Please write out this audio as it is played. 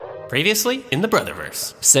Previously in the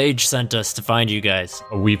Brotherverse. Sage sent us to find you guys.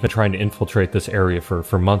 We've been trying to infiltrate this area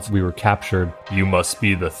for months. We were captured. You must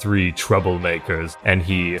be the three troublemakers. And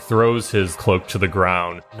he throws his cloak to the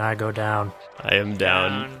ground. And I go down. I am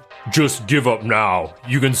down. Just give up now.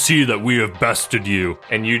 You can see that we have bested you.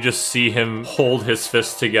 And you just see him hold his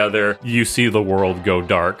fists together. You see the world go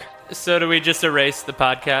dark. So do we just erase the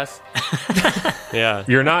podcast? Yeah.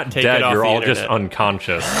 You're not Take dead. it off You're the all internet. just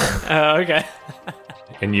unconscious. Oh, okay.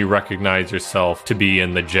 And you recognize yourself to be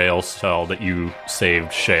in the jail cell that you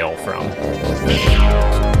saved Shale from.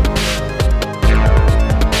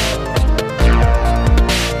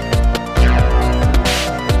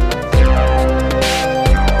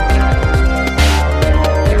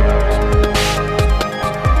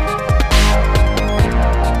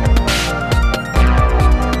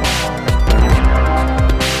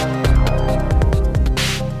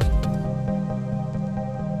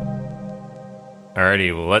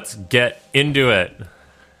 Alrighty, well, let's get into it.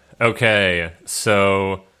 Okay,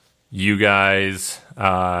 so you guys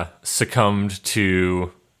succumbed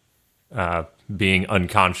to being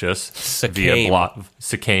unconscious via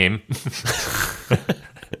succumb.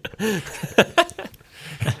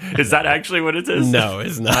 Is that actually what it is? No,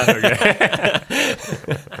 it's not. Okay.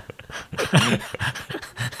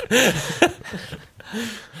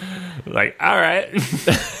 Like, all right.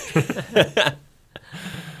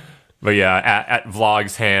 But yeah, at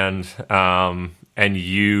Vlog's hand, and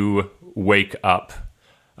you wake up.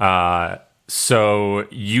 So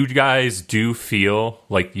you guys do feel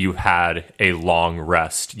like you had a long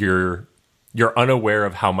rest. You're unaware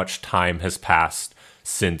of how much time has passed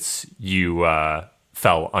since you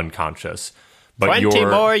fell unconscious. But 20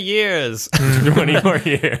 more years. 20 more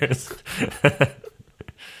years.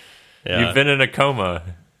 Yeah. You've been in a coma.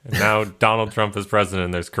 And now Donald Trump is president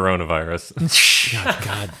and there's coronavirus.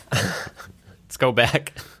 God. Let's go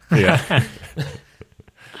back. Yeah.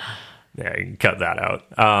 Yeah, you can cut that out.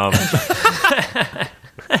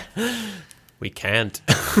 We can't.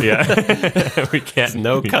 Yeah. We can't.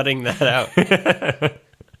 No cutting that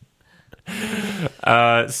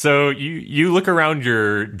out. So you look around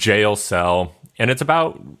your jail cell, and it's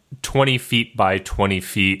about 20 feet by 20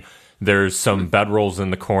 feet. There's some bedrolls in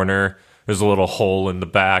the corner. There's a little hole in the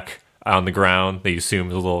back on the ground that you assume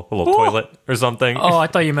is a little toilet or something. Oh, I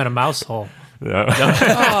thought you meant a mouse hole. No.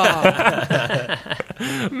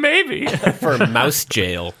 Maybe. For mouse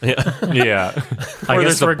jail. Yeah. Yeah. I Or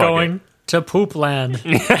guess there's a we're bucket. going to poop land.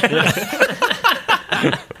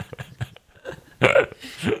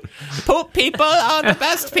 Poop people are the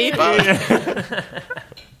best people.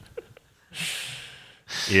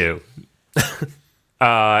 Ew.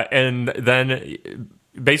 And then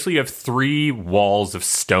basically you have three walls of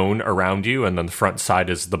stone around you, and then the front side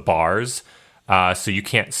is the bars. So you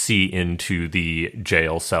can't see into the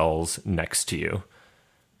jail cells next to you.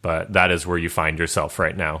 But that is where you find yourself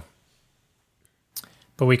right now.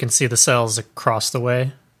 But we can see the cells across the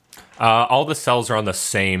way. All the cells are on the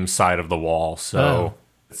same side of the wall, so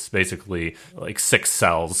it's basically like 6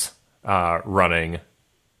 cells running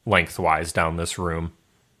lengthwise down this room.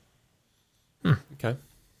 Okay.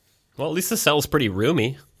 Well, at least the cell's pretty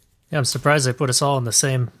roomy. Yeah, I'm surprised they put us all in the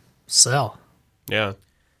same cell. Yeah.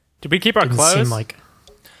 Did we keep our Didn't clothes? seem like...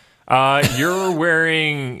 You're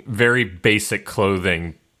wearing very basic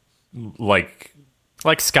clothing, like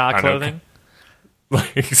ska I don't know. clothing?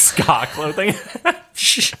 like ska clothing.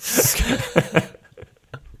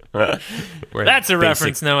 That's a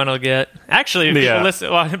reference no one will get. Actually, if Yeah.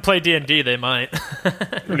 people play D&D, they might.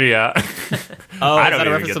 Yeah. Oh, I is don't that a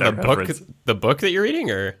even reference get to that the book? reference. The book that you're reading,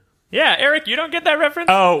 or? Yeah, Eric, you don't get that reference?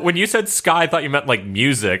 Oh, when you said ska, I thought you meant like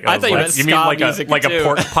music. I was thought you like, meant you mean ska like music, a too.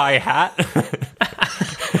 pork pie hat?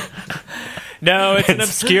 No, it's an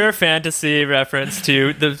obscure fantasy reference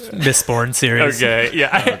to the Mistborn series. Okay,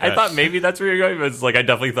 yeah. I thought maybe that's where you're going, but it's like I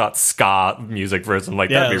definitely thought ska music first. I'm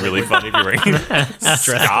like, that'd be really funny if you were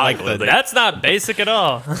ska like the- clothing. That's not basic at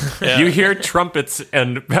all. You hear trumpets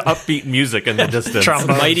and upbeat music in the distance.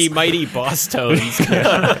 Trombones. mighty boss tones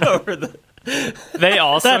over the. They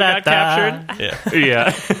also got captured.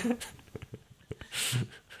 Yeah.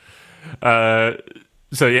 Yeah.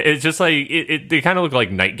 So yeah, it's just like they kind of look like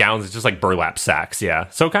nightgowns. It's just like burlap sacks. Yeah.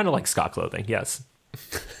 So kind of like ska clothing. Yes.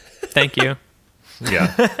 Thank you.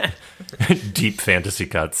 Yeah. Deep fantasy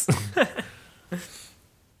cuts.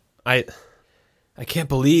 I can't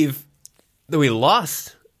believe that we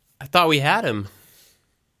lost. I thought we had him.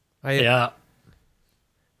 Yeah.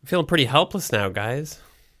 I'm feeling pretty helpless now, guys.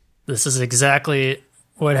 This is exactly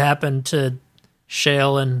what happened to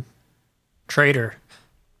Shale and Trader.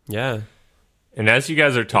 Yeah. And as you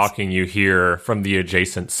guys are talking, you hear from the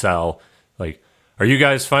adjacent cell, like, Are you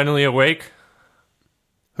guys finally awake?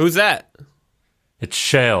 Who's that? It's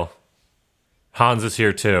Shale. Hans is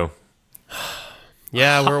here too.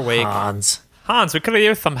 Yeah, we're awake. Hans. Hans, we could have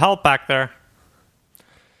used some help back there.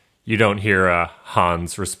 You don't hear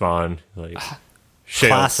Hans respond. Like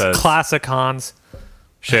Shale says. Classic Hans.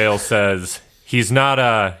 Shale says he's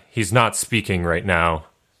not speaking right now.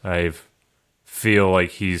 I feel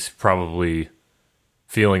like he's probably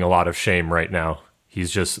feeling a lot of shame right now.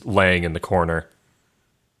 He's just laying in the corner.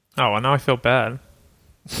 Oh, well, now I feel bad.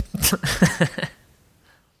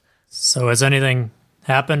 So has anything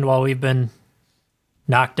happened while we've been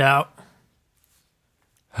knocked out?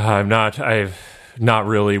 I've not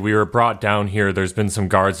really. We were brought down here. There's been some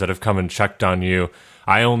guards that have come and checked on you.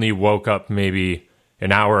 I only woke up maybe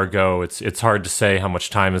an hour ago. It's hard to say how much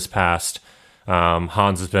time has passed.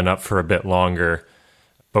 Hans has been up for a bit longer,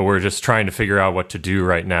 but we're just trying to figure out what to do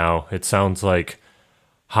right now. It sounds like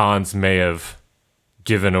Hans may have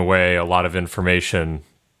given away a lot of information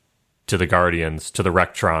to the Guardians, to the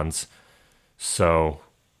Rectrons. So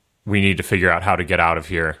we need to figure out how to get out of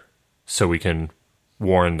here so we can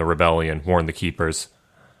warn the rebellion, warn the Keepers.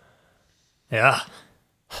 Yeah.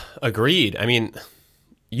 Agreed. I mean,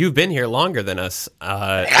 you've been here longer than us.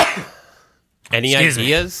 Any Excuse me.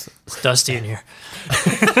 ideas? It's dusty in here.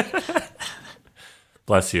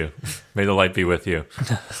 Bless you. May the light be with you.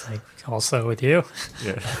 Like, also with you.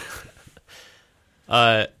 Yeah.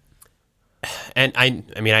 And I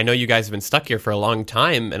mean, I know you guys have been stuck here for a long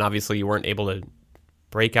time, and obviously you weren't able to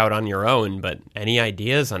break out on your own, but any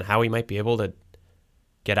ideas on how we might be able to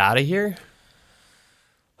get out of here?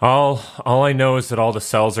 All I know is that all the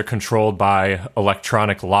cells are controlled by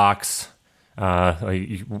electronic locks.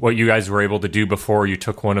 What you guys were able to do before, you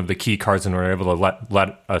took one of the key cards and were able to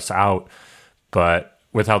let us out. But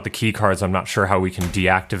without the key cards, I'm not sure how we can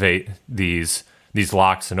deactivate these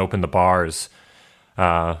locks and open the bars.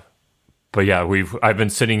 But yeah, I've been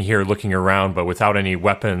sitting here looking around, but without any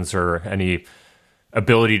weapons or any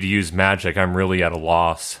ability to use magic, I'm really at a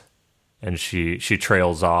loss. And she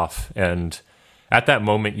trails off, and at that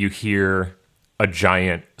moment you hear a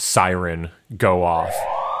giant siren go off,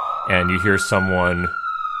 and you hear someone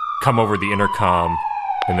come over the intercom,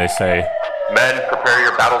 and they say, "Men, prepare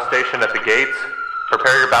your battle station at the gates.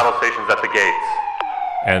 Prepare your battle stations at the gates."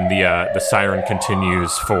 And the siren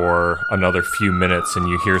continues for another few minutes, and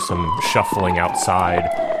you hear some shuffling outside,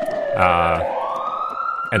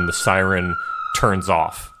 and the siren turns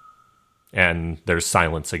off, and there's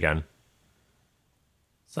silence again.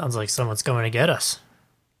 Sounds like someone's coming to get us.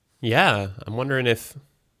 Yeah, I'm wondering if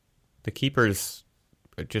the Keepers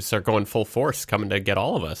just are going full force, coming to get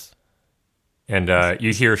all of us. And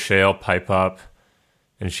you hear Shale pipe up,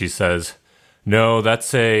 and she says, "No,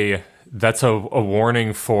 that's a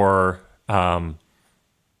warning for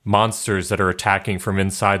monsters that are attacking from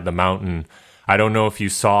inside the mountain. I don't know if you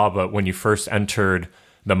saw, but when you first entered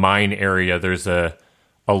the mine area, there's a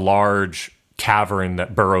large cavern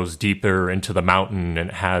that burrows deeper into the mountain, and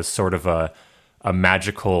it has sort of a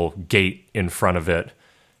magical gate in front of it.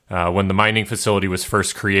 When the mining facility was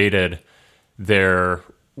first created, there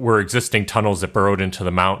were existing tunnels that burrowed into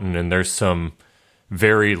the mountain, and there's some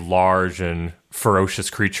very large and ferocious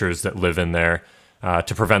creatures that live in there.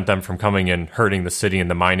 To prevent them from coming and hurting the city and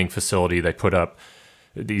the mining facility, they put up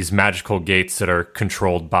these magical gates that are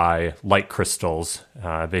controlled by light crystals,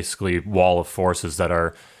 basically wall of forces that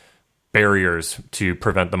are barriers to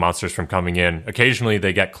prevent the monsters from coming in. Occasionally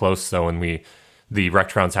they get close, though, and the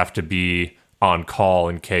Rectrons have to be on call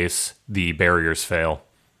in case the barriers fail."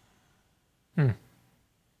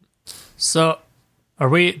 So,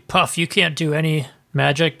 Puff, you can't do any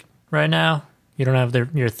magic right now? You don't have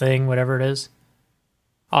your thing, whatever it is?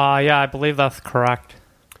 Yeah, I believe that's correct.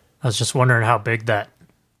 I was just wondering how big that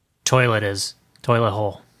toilet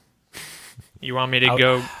hole. You want me to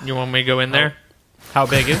go? You want me to go in there? How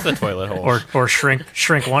big is the toilet hole? Or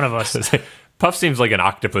shrink one of us. Puff seems like an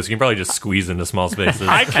octopus. You can probably just squeeze into small spaces.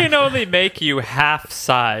 I can only make you half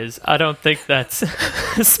size. I don't think that's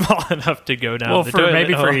small enough to go down. Well, the for toilet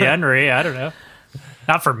maybe hole. for Henry, I don't know.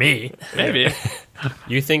 Not for me. Maybe.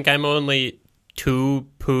 You think I'm only 2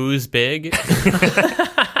 poos big?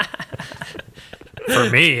 For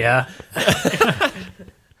me, yeah.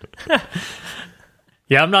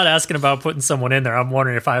 Yeah, I'm not asking about putting someone in there. I'm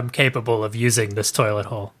wondering if I'm capable of using this toilet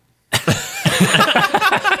hole.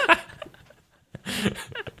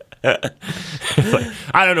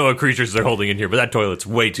 I don't know what creatures they're holding in here, but that toilet's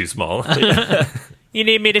way too small. You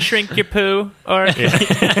need me to shrink your poo, or you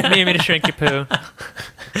need me to shrink your poo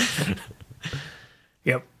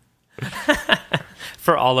Yep.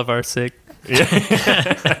 for all of our sake. That's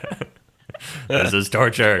This is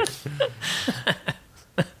torture.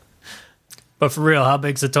 But for real, how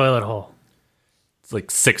big's the toilet hole? It's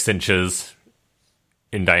like 6 inches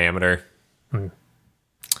in diameter.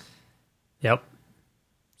 Yep.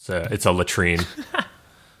 So it's a latrine.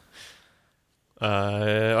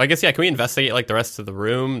 I guess, yeah, can we investigate like the rest of the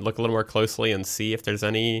room, look a little more closely and see if there's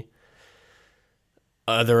any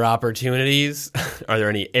other opportunities? Are there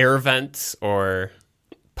any air vents or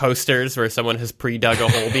posters where someone has pre-dug a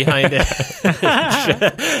hole behind it?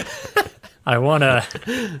 I want a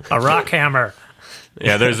rock hammer.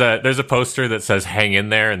 Yeah, there's a poster that says "Hang in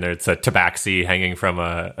there," and there's a tabaxi hanging from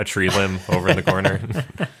a tree limb over in the corner.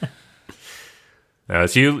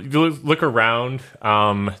 So you look around.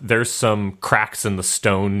 There's some cracks in the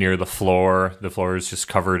stone near the floor. The floor is just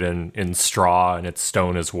covered in straw, and it's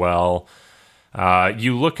stone as well.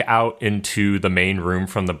 You look out into the main room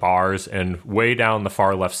from the bars, and way down the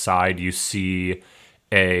far left side, you see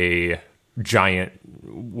a giant,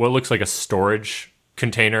 what looks like a storage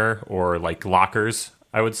container or like lockers,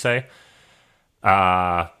 I would say.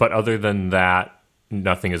 But other than that,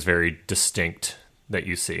 nothing is very distinct that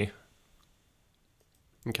you see.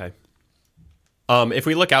 Okay. If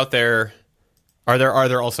we look out there, are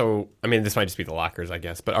there also, I mean, this might just be the lockers, I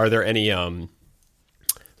guess, but are there any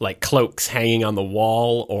like cloaks hanging on the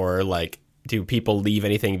wall, or like do people leave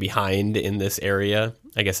anything behind in this area?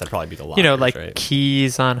 I guess that'd probably be the lockers, Like right?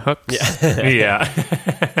 keys on hooks. Yeah.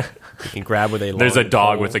 You can grab with a There's a long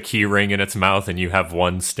dog pole. with a key ring in its mouth, and you have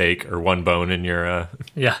one steak or one bone in your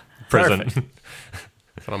Yeah. prison.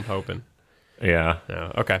 That's what I'm hoping. Yeah.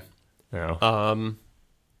 No, okay. Yeah.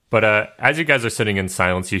 But as you guys are sitting in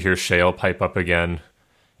silence, you hear Shale pipe up again,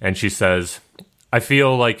 and she says, I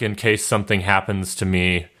feel like in case something happens to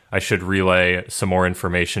me, I should relay some more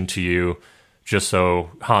information to you, just so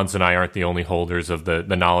Hans and I aren't the only holders of the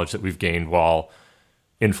knowledge that we've gained while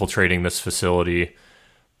infiltrating this facility.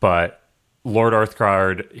 But Lord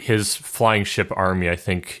Arthgard, his flying ship army, I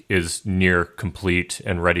think, is near complete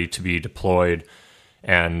and ready to be deployed.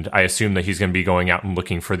 And I assume that he's going to be going out and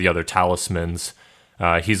looking for the other talismans.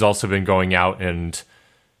 He's also been going out and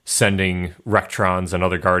sending Rectrons and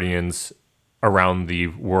other Guardians around the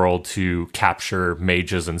world to capture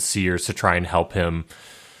mages and seers to try and help him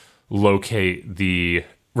locate the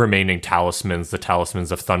remaining talismans, the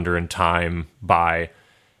talismans of thunder and time, by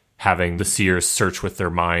having the seers search with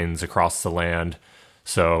their minds across the land.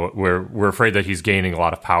 So we're afraid that he's gaining a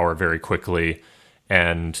lot of power very quickly.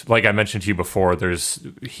 And like I mentioned to you before,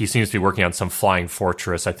 he seems to be working on some flying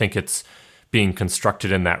fortress. I think it's being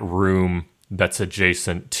constructed in that room that's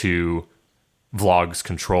adjacent to Vlog's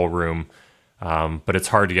control room. But it's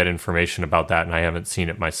hard to get information about that, and I haven't seen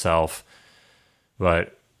it myself.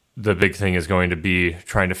 But the big thing is going to be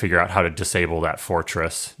trying to figure out how to disable that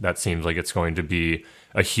fortress. That seems like it's going to be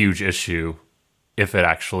a huge issue if it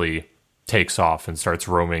actually takes off and starts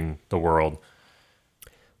roaming the world.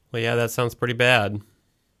 Well, yeah, that sounds pretty bad.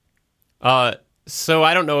 So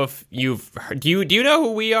I don't know if do you know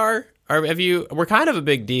who we are? Or we're kind of a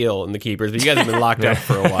big deal in the Keepers, but you guys have been locked up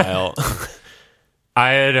for a while.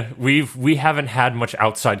 We haven't had much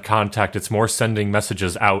outside contact. It's more sending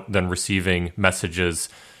messages out than receiving messages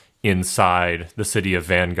inside the city of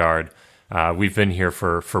Vanguard. We've been here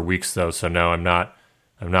for weeks though, so no, I'm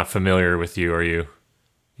not familiar with you. Are you?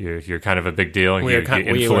 You're kind of a big deal. We were kind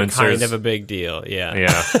of a big deal. Yeah.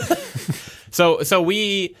 Yeah. So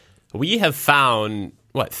we have found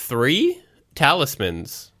 3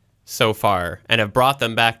 talismans so far, and have brought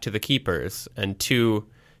them back to the Keepers and to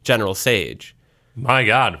General Sage. My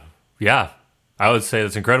God. Yeah. I would say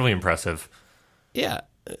that's incredibly impressive. Yeah,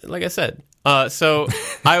 like I said. But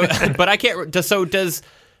I can't. So does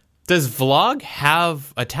Vlog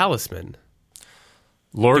have a talisman?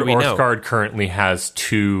 Lord we know? Orthgard currently has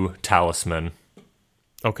 2 talisman.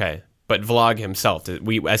 Okay, but Vlog himself,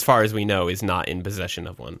 as far as we know, is not in possession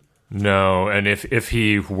of one. No, and if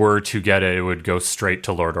he were to get it, it would go straight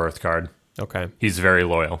to Lord Orthgard. Okay. He's very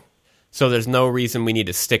loyal. So there's no reason we need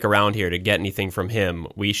to stick around here to get anything from him.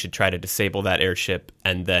 We should try to disable that airship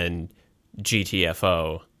and then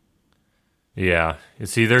GTFO. Yeah,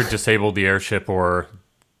 it's either disable the airship or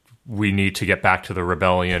we need to get back to the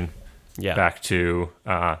rebellion. Yeah. Back to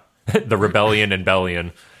the rebellion and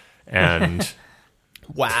bellion. And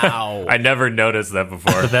wow. I never noticed that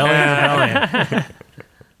before. Rebellion.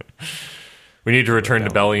 We need to return to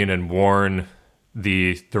Bellion and warn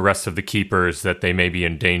the rest of the Keepers that they may be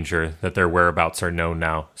in danger, that their whereabouts are known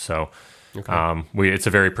now. So okay. It's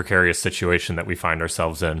a very precarious situation that we find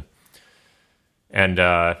ourselves in. And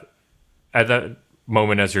at that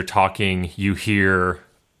moment, as you're talking, you hear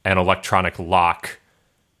an electronic lock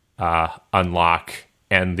unlock,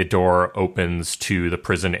 and the door opens to the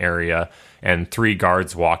prison area, and 3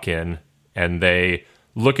 guards walk in, and they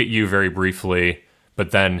look at you very briefly,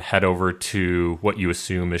 but then head over to what you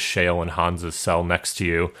assume is Shale and Hans's cell next to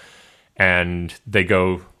you, and they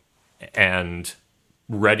go and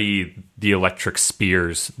ready the electric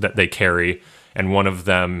spears that they carry, and one of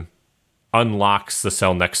them unlocks the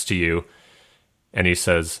cell next to you, and he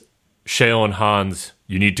says, "Shale and Hans,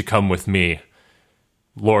 you need to come with me.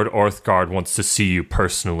 Lord Orthgard wants to see you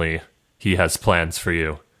personally. He has plans for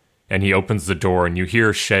you." And he opens the door, and you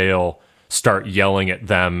hear Shale start yelling at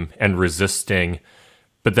them and resisting,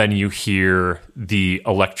 but then you hear the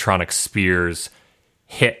electronic spears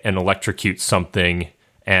hit and electrocute something,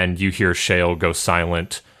 and you hear Shale go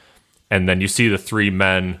silent. And then you see the 3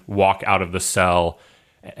 men walk out of the cell,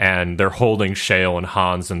 and they're holding Shale and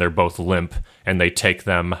Hans, and they're both limp, and they take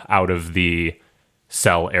them out of the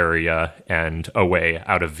cell area and away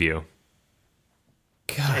out of view.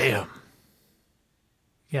 Damn.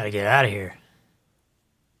 You gotta get out of here.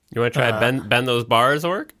 You want to try to bend those bars,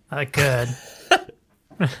 Orc? I could.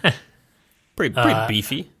 Pretty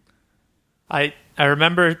beefy. I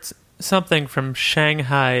remember something from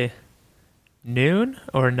Shanghai noon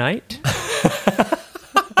or night.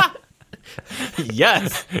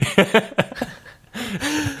 Yes.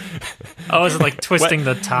 Oh, is it like twisting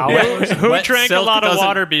the towel? Who Wet drank a silk lot of doesn't-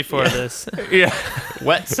 water before this? Yeah.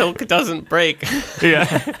 Wet silk doesn't break.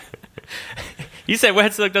 Yeah. You said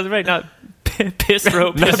wet silk doesn't break, not piss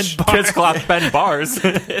rope. That's and bar. piss cloth bend bars.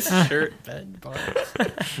 This shirt bend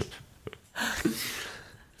bars.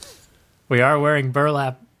 We are wearing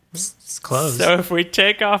burlap clothes. So if we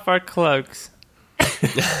take off our cloaks,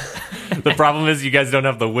 The problem is you guys don't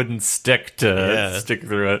have the wooden stick to stick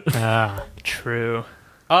through it. true.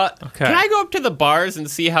 Can I go up to the bars and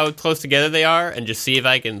see how close together they are, and just see if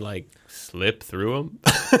I can like slip through them?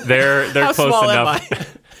 They're How close small am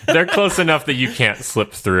enough. They're close enough that you can't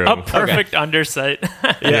slip through. A perfect undersight.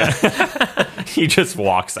 Yeah. He just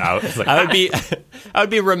walks out. It's like, I would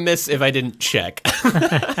be remiss if I didn't check.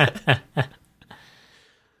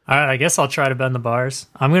 All right, I guess I'll try to bend the bars.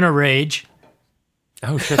 I'm gonna rage.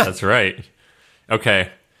 oh shit, that's right. Okay.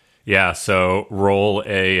 Yeah, so roll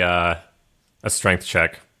a strength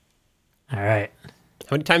check. All right.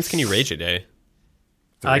 How many times can you rage a day?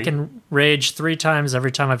 I can rage 3 times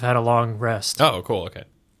every time I've had a long rest. Oh, cool. Okay.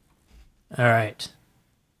 All right.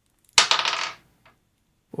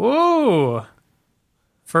 Ooh.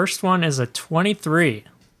 First one is a 23.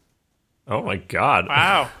 Oh my god.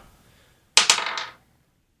 Wow.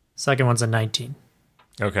 Second one's a 19.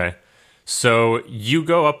 Okay. So you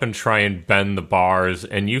go up and try and bend the bars,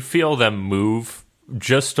 and you feel them move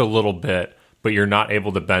just a little bit, but you're not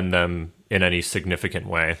able to bend them in any significant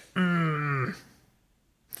way.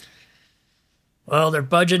 Well, they're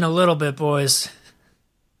budging a little bit, boys.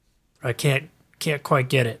 I can't quite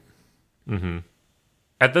get it.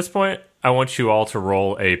 At this point, I want you all to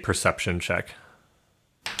roll a perception check.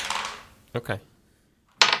 Okay.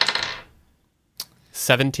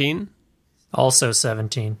 17. Also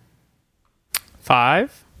 17.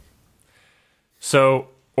 5. So,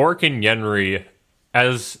 Orc and Yenri,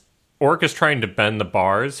 as Orc is trying to bend the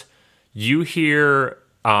bars, you hear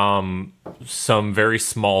some very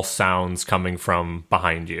small sounds coming from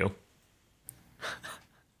behind you.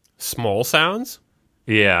 Small sounds?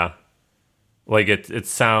 Yeah. Like, it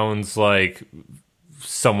sounds like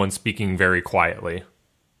someone speaking very quietly.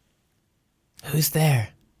 Who's there?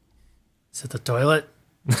 Is it the toilet?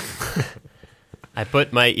 I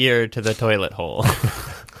put my ear to the toilet hole.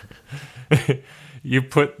 You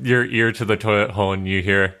put your ear to the toilet hole and you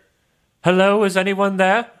hear, "Hello, is anyone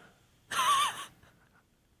there?"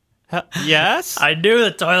 Yes? I knew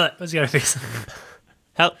the toilet was going to be something.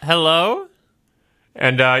 Hello?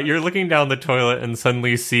 And you're looking down the toilet and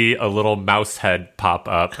suddenly see a little mouse head pop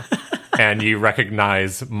up, and you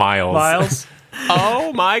recognize Miles. Miles?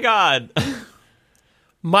 Oh my god.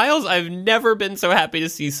 Miles, I've never been so happy to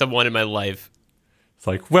see someone in my life. It's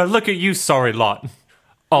like, well, look at you, sorry lot.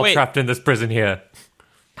 All Wait. trapped in this prison here.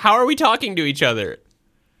 How are we talking to each other?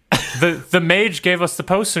 The mage gave us the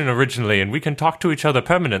potion originally, and we can talk to each other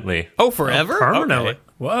permanently. Oh, forever? Permanently. Okay.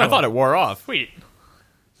 Whoa. I thought it wore off. Sweet.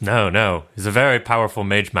 No, he's a very powerful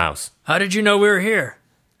mage mouse. How did you know we were here?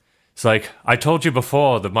 It's like, I told you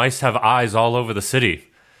before, the mice have eyes all over the city.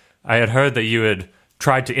 I had heard that you had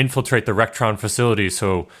tried to infiltrate the Rectron facility,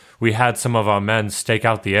 so we had some of our men stake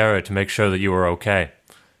out the area to make sure that you were okay.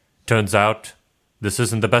 Turns out, this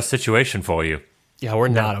isn't the best situation for you. Yeah, we're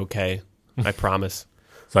not okay. I promise.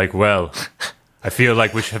 It's like, well, I feel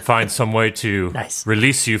like we should find some way to Nice.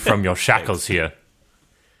 release you from your shackles here.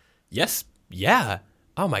 Yes. Yeah.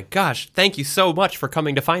 Oh my gosh, thank you so much for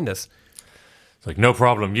coming to find us. It's like, no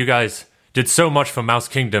problem. You guys did so much for Mouse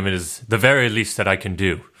Kingdom. It is the very least that I can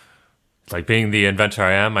do. It's like, being the inventor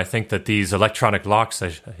I am, I think that these electronic locks,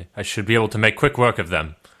 I should be able to make quick work of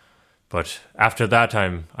them. But after that,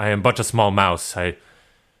 I am but a small mouse. I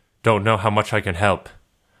don't know how much I can help.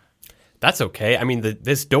 That's okay. I mean,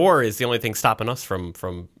 this door is the only thing stopping us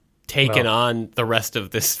from taking on the rest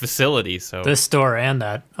of this facility. So This door and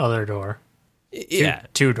that other door. yeah.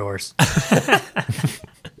 Two doors.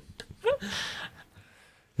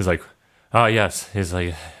 He's like, oh, yes. He's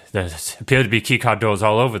like, there appear to be keycard doors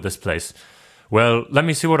all over this place. Well, let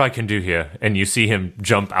me see what I can do here. And you see him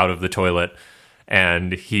jump out of the toilet,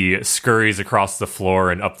 and he scurries across the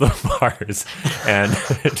floor and up the bars and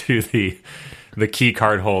to the key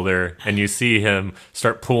card holder, and you see him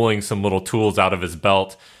start pulling some little tools out of his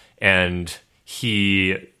belt, and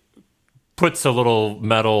he puts a little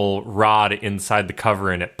metal rod inside the cover,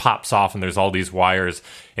 and it pops off, and there's all these wires,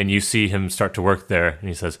 and you see him start to work there, and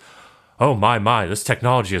he says, oh my, this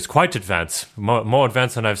technology is quite advanced, more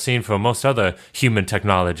advanced than I've seen for most other human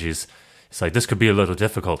technologies. It's like, this could be a little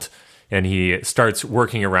difficult. And he starts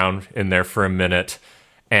working around in there for a minute,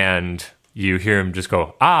 and you hear him just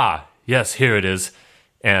go, ah, yes, here it is.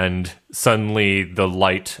 And suddenly the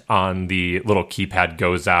light on the little keypad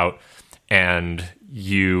goes out, and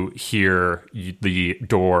you hear the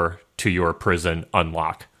door to your prison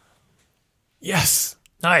unlock. Yes.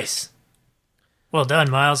 Nice. Well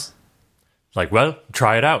done, Miles. Like, well,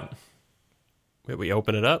 try it out. Wait, we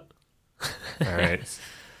open it up? All right.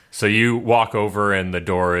 So you walk over, and the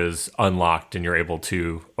door is unlocked, and you're able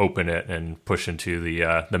to open it and push into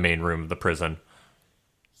the main room of the prison.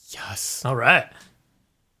 Yes. All right.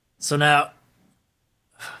 So now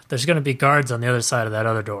there's going to be guards on the other side of that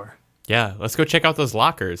other door. Yeah, let's go check out those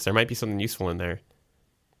lockers. There might be something useful in there.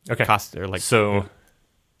 Okay. So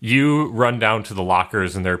you run down to the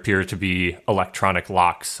lockers, and there appear to be electronic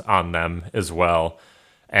locks on them as well.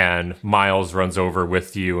 And Miles runs over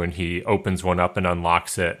with you, and he opens one up and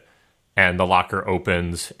unlocks it. And the locker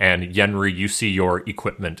opens, and Yenri, you see your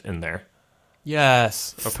equipment in there.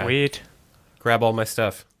 yes. Okay. Sweet. Grab all my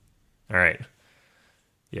stuff. All right.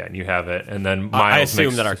 Yeah, and you have it. And then Miles I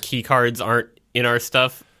assume that our key cards aren't in our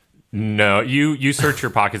stuff. No, you search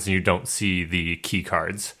your pockets, and you don't see the key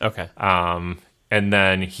cards. Okay. And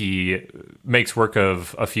then he makes work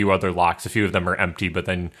of a few other locks. A few of them are empty, but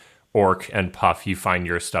then Orc and Puff, you find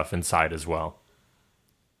your stuff inside as well.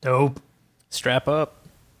 Dope. Strap up.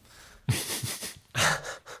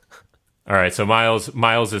 All right, so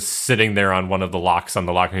Miles is sitting there on one of the locks on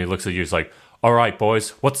the lock, and he looks at you. He's like, all right,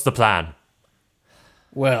 boys, what's the plan?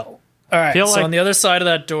 Well, all right. Feel So like- on the other side of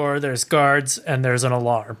that door, there's guards and there's an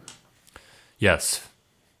alarm. Yes.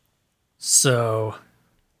 So,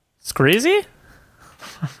 Screezy?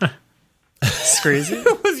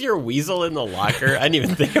 Screezy? Was your weasel in the locker? I didn't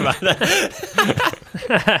even think about that.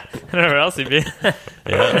 I don't know where else he'd be.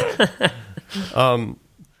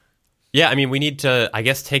 Yeah, I mean, we need to, I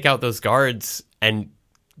guess, take out those guards and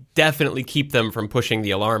definitely keep them from pushing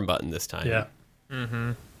the alarm button this time. Yeah.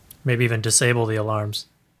 Mm-hmm. Maybe even disable the alarms.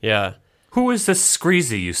 Yeah. Who is this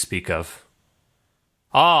Screezy you speak of?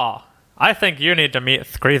 Oh, I think you need to meet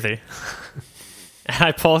Screezy.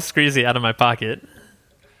 I pull Screezy out of my pocket.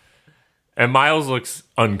 And Miles looks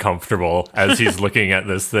uncomfortable as he's looking at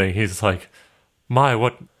this thing. He's like, my,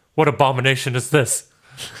 what abomination is this?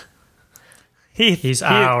 He's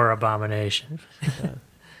our abomination.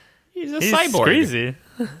 He's a He's cyborg. Screezy.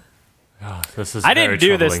 Oh, this is I very didn't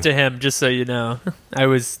do this troubling. to him, just so you know. I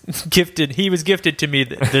was gifted. He was gifted to me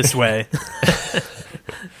this way.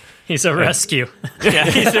 He's a rescue. Yeah,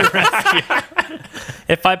 he's a rescue.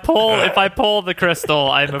 If I pull the crystal,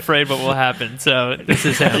 I'm afraid what will happen. So this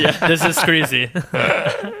is him. This is Screezy.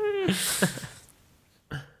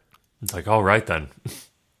 It's like, all right then.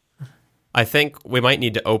 I think we might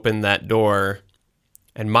need to open that door.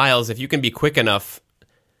 And Miles, if you can be quick enough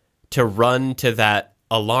to run to that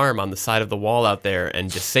alarm on the side of the wall out there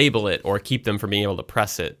and disable it or keep them from being able to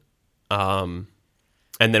press it. And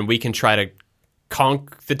then we can try to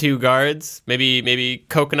conk the two guards. Maybe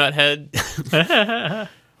Coconut Head.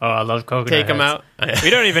 Oh, I love coconut Take them heads. out. We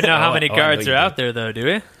don't even know how many I know guards you are do. out there, though, do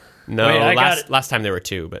we? No, Wait, I got last time there were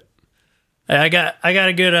two, but Hey, I got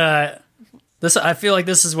a good this. I feel like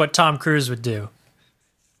this is what Tom Cruise would do.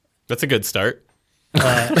 that's a good start.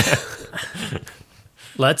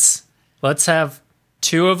 Let's have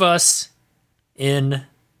two of us in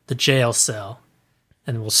the jail cell,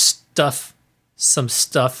 and we'll stuff some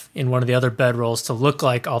stuff in one of the other bedrolls to look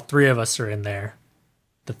like all three of us are in there.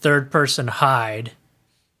 The third person hide.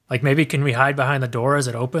 Like, maybe can we hide behind the door as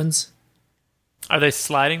it opens? Are they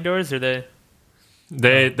sliding doors? Or they?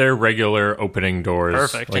 They're regular opening doors.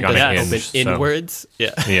 Perfect. Like And on a does it hinge. open inwards?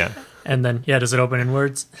 Yeah. Yeah. And then, does it open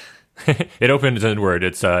inwards? It opens inward.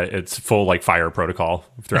 It's full like fire protocol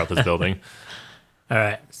throughout this building. All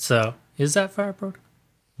right. So, is that fire protocol?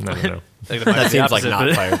 I don't know. That seems like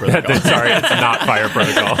not fire protocol. Sorry, it's not fire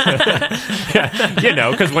protocol. Yeah,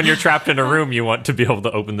 because when you're trapped in a room, you want to be able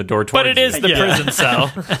to open the door towards But it is the prison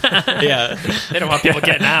cell. Yeah. They don't want people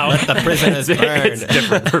getting out. The prison is It's burned.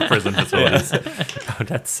 different for prison facilities. Oh,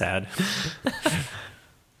 that's sad.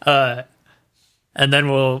 And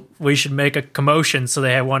then we should make a commotion so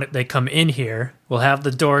they come in here. We'll have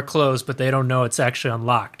the door closed, but they don't know it's actually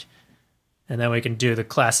unlocked. And then we can do the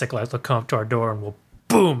classic, like, they'll come up to our door and we'll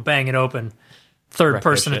boom, bang it open. Third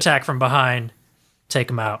person Ricochet. attack from behind, take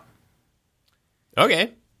them out.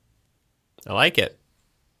 Okay. I like it.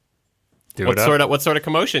 Do What it up. sort of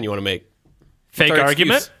commotion you want to make? Fake What's our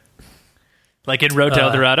argument? excuse? Like in Road to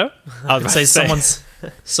El Dorado? I was about Say to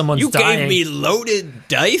someone's you dying. gave me loaded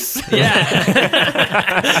dice? Yeah.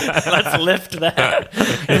 Let's lift that.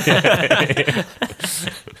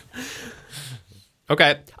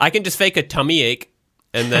 Okay. I can just fake a tummy ache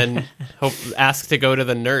and then ask to go to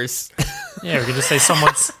the nurse. Yeah, we could just say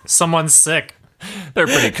someone's sick. They're a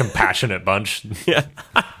pretty compassionate bunch. Yeah.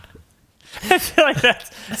 I feel like that's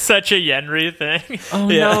such a Yenri thing. Oh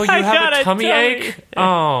Yeah. no, you I have got a a tummy tummy. ache?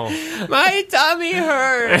 Oh, My tummy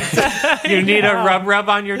hurts. you need a rub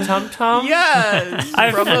on your tum-tum? Yes.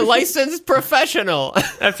 From a licensed professional.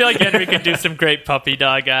 I feel like Yenri could do some great puppy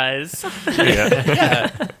dog eyes. Yeah.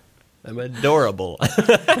 Yeah. I'm adorable.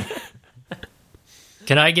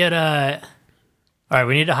 Can I get a... All right,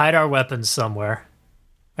 we need to hide our weapons somewhere.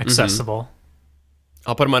 Accessible.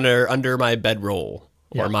 I'll put them under my bedroll.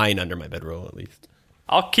 Yeah. Or mine under my bedroll, at least.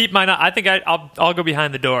 I'll keep mine. I think I'll go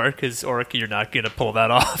behind the door because Oric, you're not gonna pull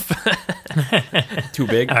that off. Too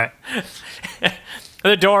big? All right.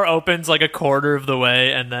 The door opens like a quarter of the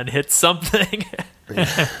way and then hits something.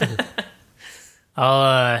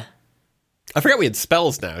 I'll... I forgot we had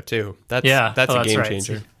spells now, too. That's Yeah. a Oh, game right.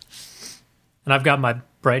 changer. And I've got my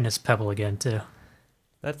brightness pebble again, too.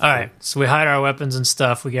 That's All right, so we hide our weapons and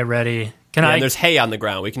stuff. We get ready. Can Yeah, I... and there's hay on the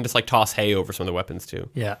ground. We can just, like, toss hay over some of the weapons, too.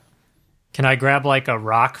 Yeah. Can I grab, like, a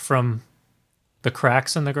rock from the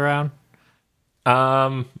cracks in the ground?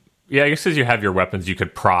 Yeah, I guess as you have your weapons, you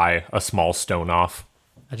could pry a small stone off.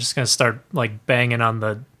 I'm just going to start, like, banging on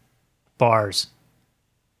the bars.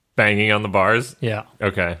 Banging on the bars? Yeah.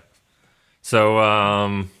 Okay. So,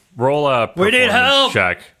 roll a We need performance help!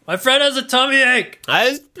 check. My friend has a tummy ache. I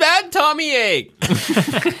have bad tummy ache.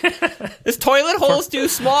 This toilet hole's too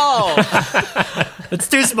small. It's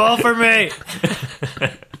too small for me.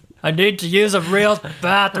 I need to use a real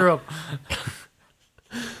bathroom.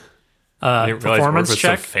 I didn't realize Orc Performance was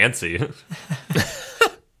check. so fancy.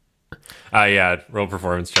 Yeah, roll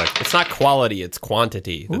performance check. It's not quality, it's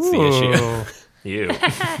quantity. That's the issue. Ooh. You.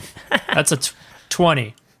 That's a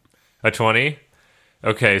 20. A 20?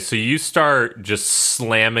 Okay, so you start just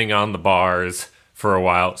slamming on the bars for a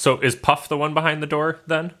while. So is Puff the one behind the door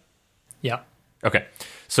then? Yeah. Okay.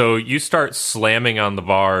 So you start slamming on the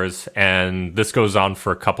bars, and this goes on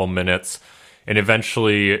for a couple minutes, and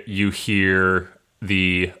eventually you hear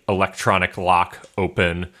the electronic lock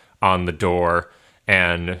open on the door,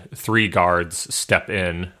 and 3 guards step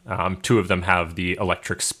in. 2 of them have the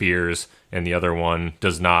electric spears, and the other one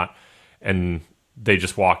does not. And they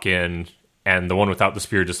just walk in, and the one without the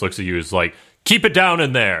spear just looks at you as like, keep it down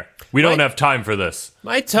in there. We don't Wait. have time for this.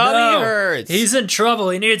 My tummy hurts. He's in trouble.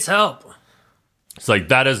 He needs help. It's like,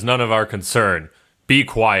 that is none of our concern. Be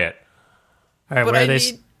quiet. All right, but where I are they?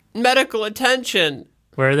 need medical attention.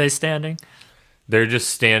 Where are they standing? They're just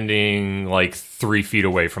standing like 3 feet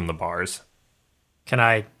away from the bars. Can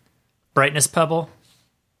I brightness pebble?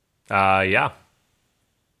 Yeah.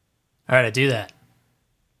 All right, I do that.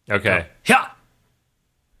 Okay. Yeah.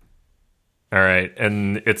 All right.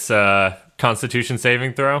 And it's a Constitution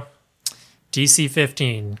saving throw. DC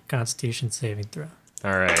 15, Constitution saving throw.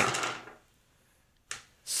 All right.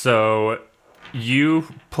 So you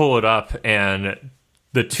pull it up, and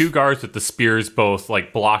the 2 guards with the spears both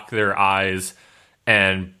like block their eyes,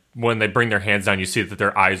 and when they bring their hands down, you see that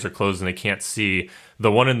their eyes are closed and they can't see.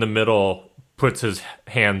 The one in the middle puts his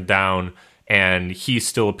hand down, and he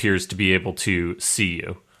still appears to be able to see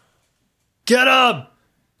you. Get him!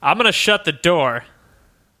 I'm gonna shut the door.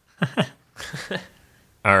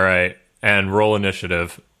 All right. And roll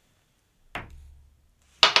initiative.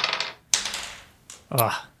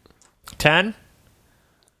 10.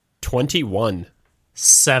 21.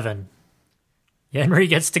 7. Henry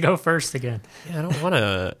gets to go first again. Yeah, I don't want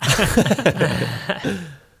to.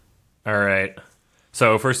 All right.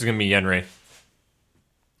 So first is going to be Yenri.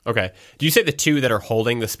 Okay. Do you say the two that are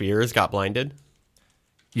holding the spears got blinded?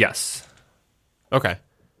 Yes. Okay.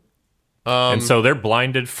 And so they're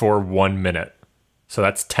blinded for 1 minute. So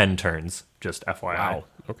that's 10 turns, just FYI. Wow.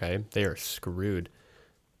 Okay. They are screwed.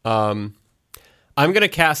 I'm going to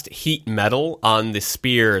cast Heat Metal on the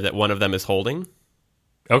spear that one of them is holding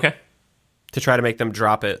Okay. to try to make them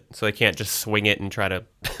drop it so they can't just swing it and try to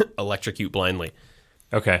electrocute blindly.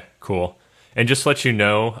 Okay, cool. And just to let you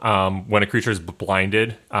know, when a creature is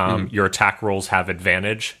blinded, your attack rolls have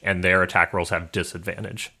advantage, and their attack rolls have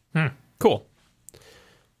disadvantage. Cool.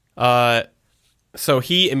 So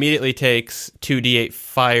he immediately takes 2d8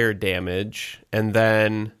 fire damage, and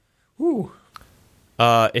then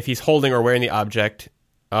if he's holding or wearing the object,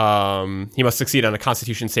 he must succeed on a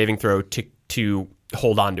Constitution saving throw to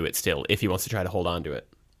hold on to it still, if he wants to try to hold on to it.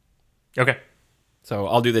 Okay. So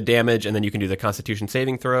I'll do the damage, and then you can do the Constitution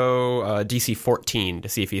saving throw, DC 14, to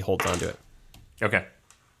see if he holds on to it. Okay.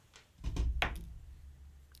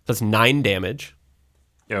 That's 9 damage.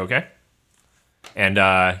 Okay. And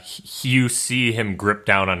you see him grip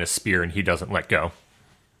down on his spear, and he doesn't let go.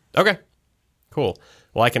 Okay, cool.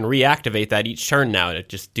 Well, I can reactivate that each turn now to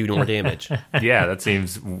just do more damage. Yeah, that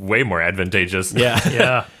seems way more advantageous.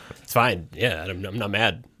 Yeah. It's fine. Yeah, I'm not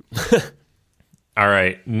mad. All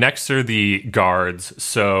right, next are the guards.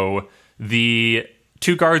 So the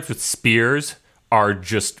two guards with spears are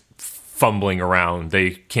just fumbling around.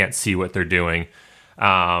 They can't see what they're doing.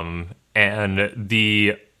 And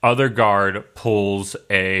the other guard pulls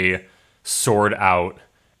a sword out,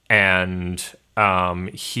 and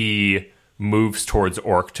he moves towards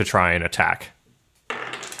Orc to try and attack.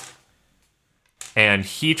 And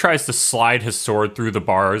he tries to slide his sword through the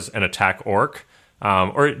bars and attack Orc.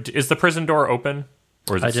 Or is the prison door open?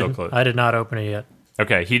 Or is it still closed? I did not open it yet.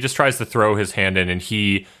 Okay, he just tries to throw his hand in, and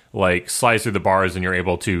he slides through the bars, and you're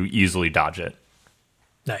able to easily dodge it.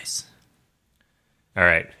 Nice. All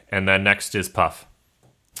right, and then next is Puff.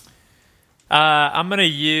 I'm gonna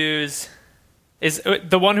use. Is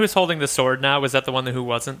the one who's holding the sword now? Was that the one who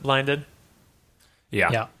wasn't blinded?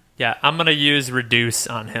 Yeah. Yeah. I'm gonna use reduce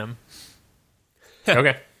on him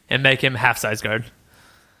Okay. and make him half size guard.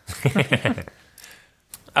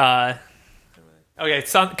 Okay,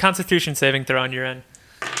 Constitution saving throw on your end.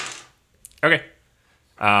 Okay.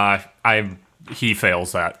 He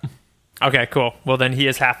fails that. Okay, cool. Well, then he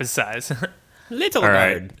is half his size. Little All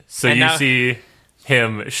guard. right. So And you now- see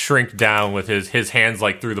him shrink down with his hands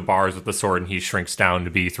through the bars with the sword, and he shrinks down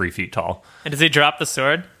to be 3 feet tall. And does he drop the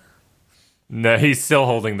sword? No, he's still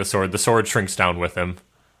holding the sword. The sword shrinks down with him.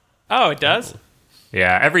 Oh, it does?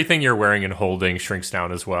 Yeah, everything you're wearing and holding shrinks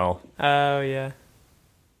down as well. Oh, yeah.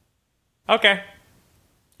 Okay.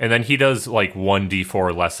 And then he does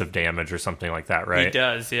 1d4 less of damage or something like that, right? He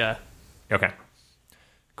does, yeah. Okay.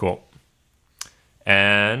 Cool.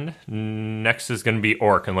 And next is going to be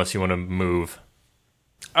Orc, unless you want to move.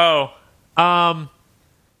 Oh. Nah,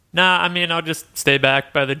 I mean, I'll just stay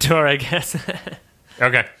back by the door, I guess.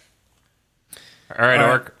 Okay. All right,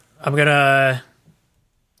 Orc. I'm gonna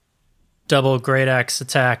double great axe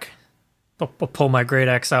attack. I'll pull my great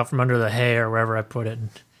axe out from under the hay or wherever I put it, and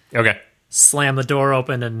Okay. slam the door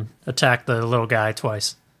open and attack the little guy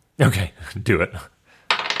twice. Okay. Do it.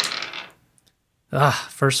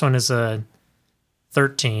 First one is a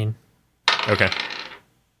 13, Okay.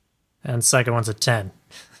 and second one's a 10.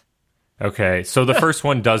 Okay. So the first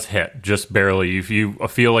one does hit, just barely. If you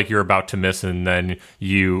feel like you're about to miss, and then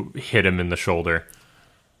you hit him in the shoulder.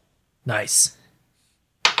 Nice.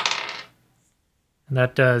 And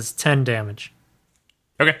that does 10 damage.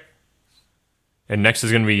 Okay. And next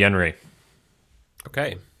is going to be Yenri.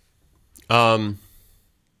 Okay. I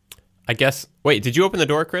guess. Wait, did you open the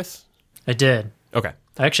door, Chris? I did. Okay.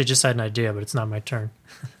 I actually just had an idea, but it's not my turn.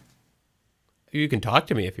 You can talk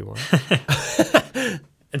to me if you want.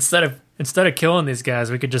 Instead of killing these guys,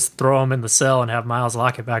 we could just throw them in the cell and have Miles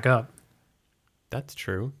lock it back up. That's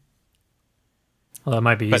true. Well, that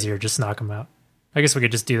might be easier. Just knock them out. I guess we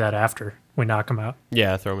could just do that after we knock them out.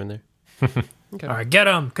 Yeah, throw him in there. All right, get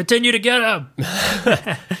them. Continue to get them.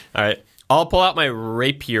 All right. I'll pull out my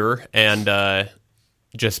rapier and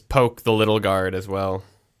just poke the little guard as well.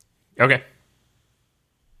 Okay.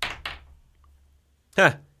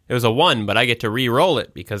 Huh. It was a 1, but I get to re-roll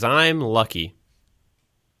it because I'm lucky.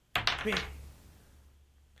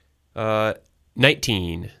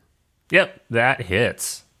 19. Yep, that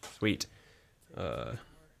hits. Sweet.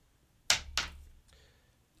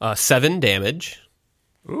 7 damage.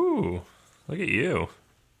 Ooh, look at you.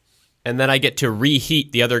 And then I get to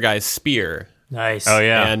reheat the other guy's spear. Nice. Oh,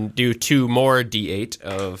 yeah. And do 2 more d8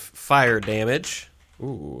 of fire damage.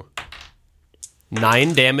 Ooh.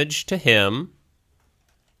 9 damage to him.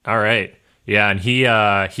 All right. Yeah, and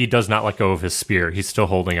he does not let go of his spear. He's still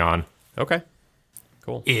holding on. Okay.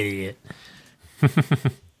 Cool. Idiot.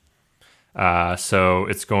 So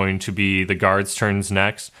it's going to be the guard's turns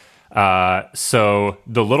next. So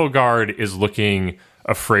the little guard is looking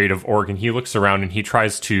afraid of Orc, and he looks around and he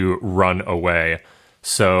tries to run away.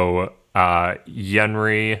 So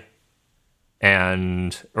Yenri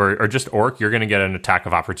or just Orc, you're going to get an attack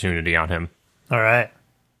of opportunity on him. All right.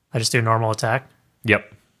 I just do normal attack.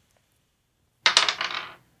 Yep.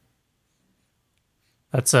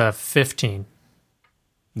 That's a 15.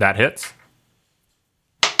 That hits.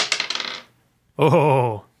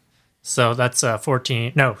 Oh. So that's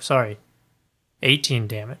 14. No, sorry. 18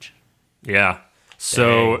 damage. Yeah.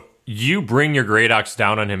 So you bring your great axe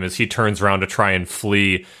down on him as he turns around to try and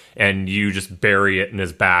flee, and you just bury it in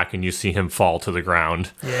his back, and you see him fall to the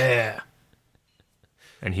ground. Yeah.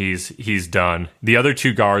 And he's done. The other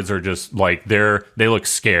 2 guards are just like they look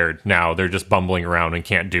scared now. They're just bumbling around and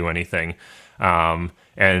can't do anything.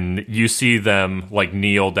 And you see them like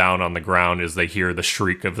kneel down on the ground as they hear the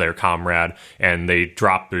shriek of their comrade, and they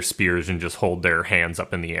drop their spears and just hold their hands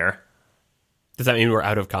up in the air. Does that mean we're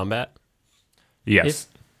out of combat? Yes.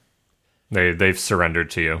 They've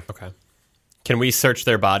surrendered to you. Okay. Can we search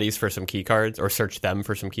their bodies for some key cards, or search them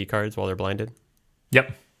for some key cards while they're blinded?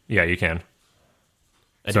 Yep. Yeah, you can.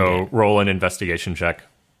 I So didn't. roll an investigation check.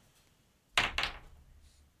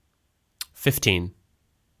 15.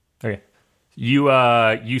 Okay.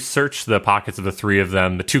 You search the pockets of the 3 of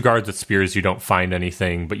them. The 2 guards with spears, you don't find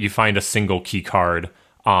anything, but you find a single key card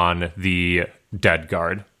on the dead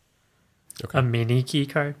guard. A mini key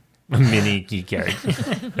card. A mini key card.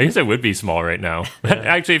 I guess it would be small right now.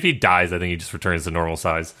 Actually, if he dies, I think he just returns to normal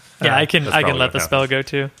size. Yeah, I can probably let what the spell go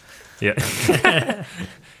too. Yeah.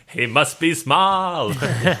 He must be small.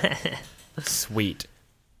 Sweet.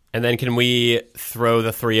 And then can we throw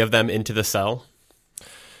the 3 of them into the cell?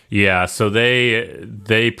 Yeah, so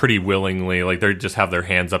they pretty willingly, like they just have their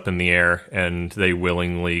hands up in the air, and they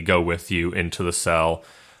willingly go with you into the cell.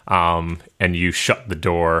 And you shut the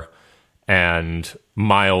door, and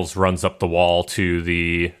Miles runs up the wall to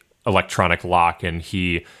the electronic lock, and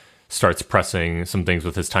he starts pressing some things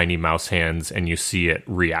with his tiny mouse hands, and you see it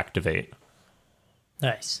reactivate.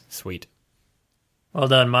 Nice. Sweet. Well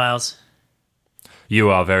done, Miles. You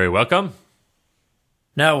are very welcome.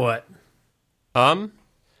 Now what?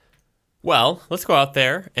 Well, let's go out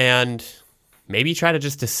there and maybe try to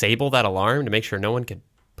just disable that alarm to make sure no one can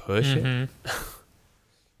push it.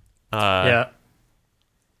 Yeah.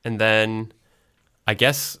 And then I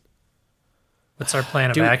guess... What's our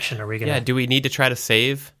plan of action? Are we going to... Yeah, do we need to try to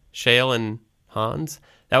save Shale and Hans?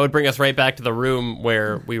 That would bring us right back to the room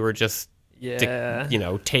where we were just,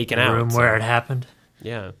 taken out. room where it happened?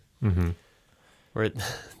 Yeah. Mm-hmm. Where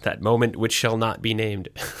that moment which shall not be named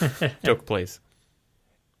took place.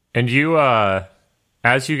 And you,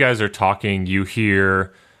 as you guys are talking, you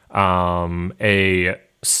hear a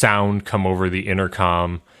sound come over the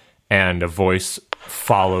intercom, and a voice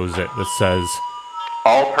follows it that says,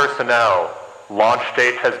 "All personnel, launch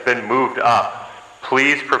date has been moved up.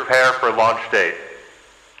 Please prepare for launch date."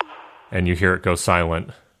 and you hear it go silent.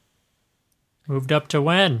 Moved up to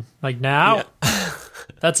when? Like now? Yeah.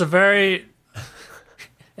 That's a very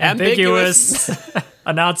ambiguous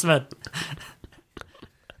announcement.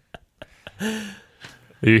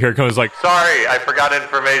 You hear it comes like, Sorry, I forgot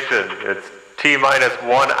information. It's T-minus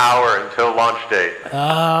 1 hour until launch date.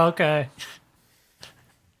 Oh, okay.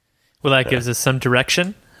 Well, that gives us some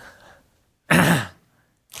direction.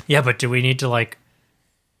 Yeah, but do we need to, like,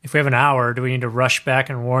 if we have an hour, do we need to rush back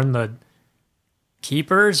and warn the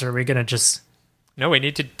keepers, or are we going to just... No, we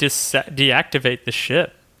need to deactivate the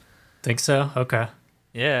ship. Think so? Okay.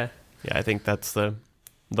 Yeah. Yeah, I think that's the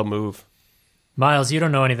move. Miles, you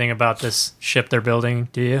don't know anything about this ship they're building,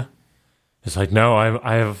 do you? it's like, no,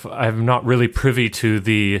 I'm not really privy to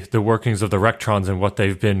the workings of the Rectrons and what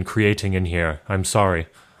they've been creating in here. I'm sorry.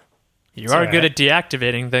 You It's are all right. good at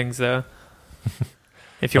deactivating things, though.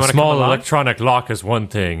 If you A want to come small along. electronic lock is one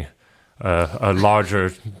thing. A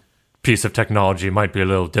larger piece of technology might be a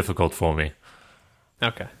little difficult for me.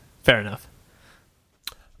 Okay, fair enough.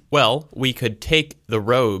 Well, we could take the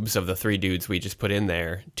robes of the three dudes we just put in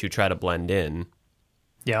there to try to blend in.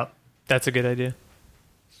 Yep. That's a good idea.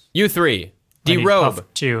 You three, I need derobe.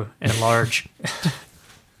 Puff to enlarge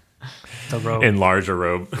the robe. Enlarge a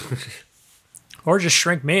robe. Or just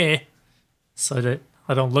shrink me so that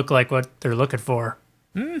I don't look like what they're looking for.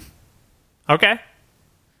 Okay.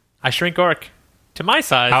 I shrink Orc to my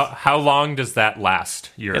size. How long does that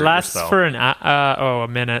last? It lasts for a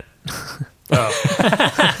minute.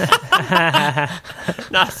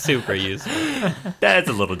 Not super useful. That's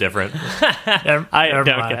a little different. I Never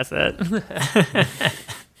don't mind. guess that.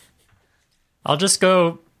 I'll just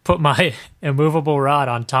go put my immovable rod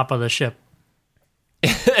on top of the ship.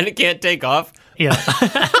 And it can't take off. Yeah.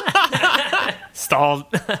 Stalled.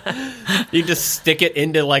 You just stick it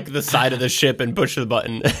into like the side of the ship and push the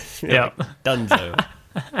button. Yeah. Dunzo.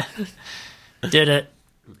 Did it.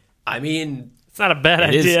 I mean, It's not a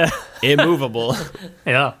bad it is idea. immovable.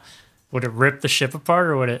 Yeah. Would it rip the ship apart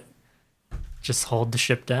or would it just hold the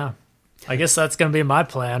ship down? I guess that's going to be my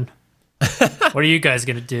plan. What are you guys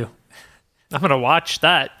going to do? I'm going to watch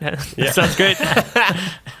that. That sounds great.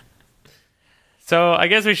 So I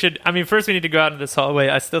guess we should, first we need to go out in this hallway.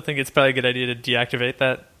 I still think it's probably a good idea to deactivate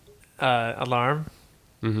that alarm.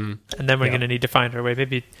 Mm-hmm. And then we're going to need to find our way.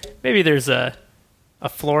 Maybe there's a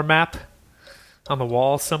floor map on the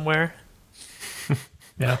wall somewhere.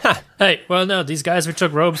 Yeah. Hey, well, no, these guys we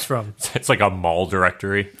took robes from. It's like a mall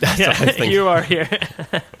directory. Yeah, you are here.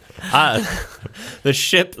 The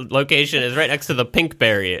ship location is right next to the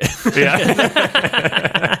Pinkberry.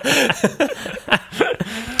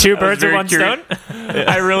 Two birds with very one stone.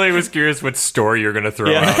 I really was curious what store you're going to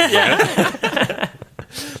throw out.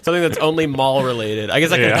 Something that's only mall related. I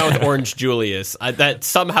guess I could Yeah. go with Orange Julius. That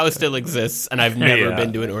somehow still exists, and I've never Yeah.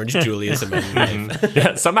 been to an Orange Julius in my life.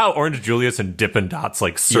 Yeah, somehow Orange Julius and Dippin' Dots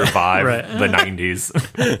like survived right. the 90s.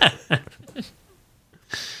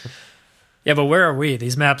 Yeah, but where are we?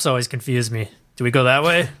 These maps always confuse me. Do we go that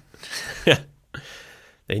way?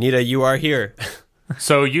 They need a "you are here."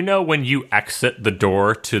 So when you exit the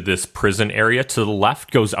door to this prison area, to the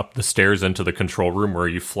left goes up the stairs into the control room where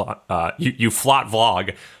you flot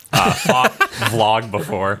vlog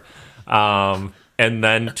before, and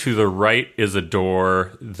then to the right is a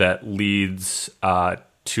door that leads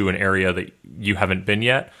to an area that you haven't been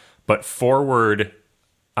yet. But forward,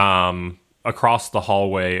 across the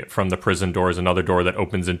hallway from the prison door is another door that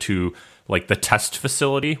opens into like the test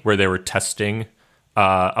facility where they were testing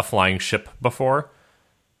a flying ship before.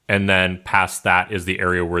 And then past that is the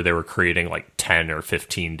area where they were creating like 10 or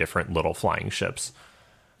 15 different little flying ships.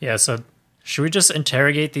 Yeah, so should we just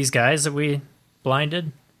interrogate these guys that we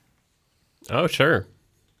blinded? Oh, sure.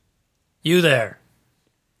 You there.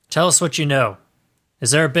 Tell us what you know.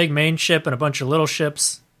 Is there a big main ship and a bunch of little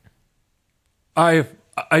ships? I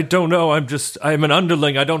don't know. I'm an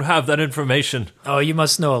underling. I don't have that information. Oh, you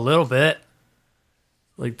must know a little bit.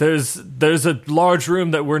 Like there's a large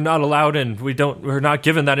room that we're not allowed in. We're not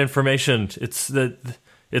given that information. It's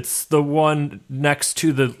the one next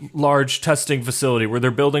to the large testing facility where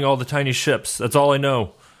they're building all the tiny ships. That's all I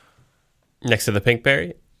know. Next to the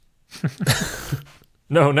Pinkberry.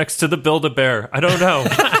 No, next to the Build-A-Bear. I don't know.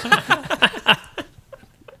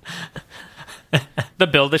 The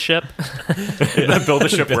Build-A-Ship. The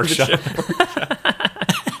Build-A-Ship workshop.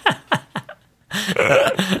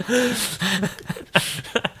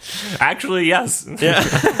 Actually, yes. Yeah.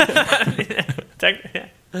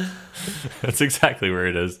 That's exactly where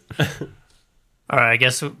it is. All right, I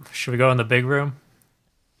guess, should we go in the big room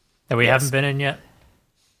that we haven't been in yet?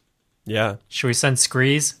 Yeah. Should we send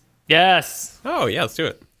Screeze? Yes. Oh, yeah. Let's do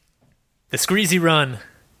it. The Screezy Run.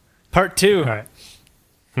 Part 2. All right.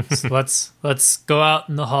 So let's go out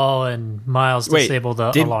in the hall and Miles disable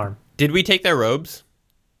the alarm. Did we take their robes?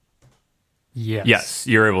 Yes. Yes,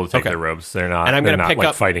 you're able to take Okay. their robes. They're not. And I'm they're gonna not pick like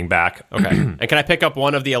up- fighting back. Okay. And can I pick up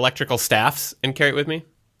one of the electrical staffs and carry it with me?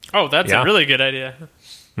 Oh, that's Yeah. a really good idea.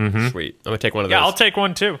 Sweet. I'm gonna take one of those. Yeah, I'll take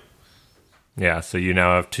one too. Yeah. So you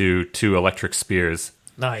now have two electric spears.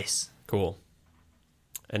 Nice. Cool.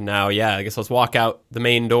 And now, yeah, I guess let's walk out the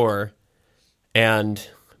main door. And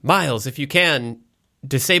Miles, if you can,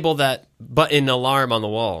 disable that button alarm on the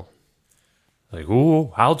wall. Like,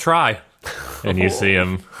 ooh, I'll try. And you see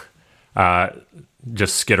him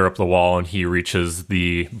just skitter up the wall, and he reaches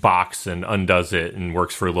the box and undoes it and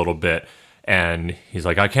works for a little bit. And he's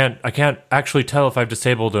like, I can't actually tell if I've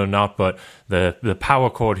disabled it or not, but the power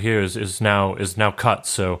cord here is now cut,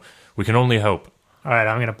 so we can only hope. All right,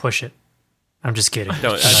 I'm going to push it. I'm just kidding.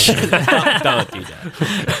 Don't do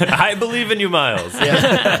that. I believe in you, Miles.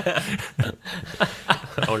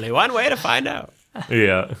 Only one way to find out.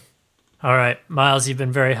 Yeah. All right, Miles, you've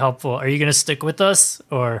been very helpful. Are you going to stick with us,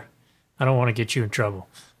 or I don't want to get you in trouble?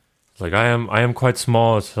 Like I am quite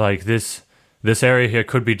small. It's like this area here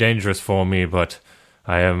could be dangerous for me, but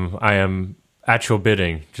I am at your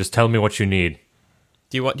bidding. Just tell me what you need.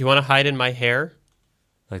 Do you want to hide in my hair?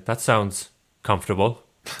 Like that sounds comfortable.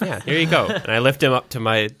 Yeah, here you go. And I lift him up to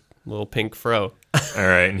my little pink fro. All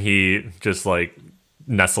right, and he just like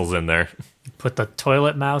nestles in there. Put the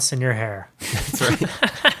toilet mouse in your hair. That's right.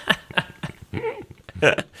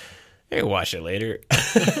 Hey, wash it later.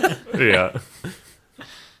 Yeah.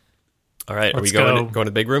 All right, are we Let's going go. to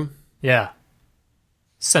the big room? Yeah.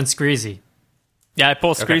 Send Screezy. Yeah, I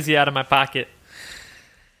pull Screezy out of my pocket,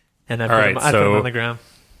 and I put, right, I put him so- on the ground.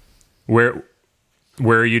 Where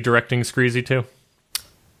are you directing Screezy to?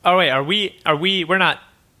 Oh wait, we're not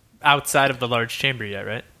outside of the large chamber yet,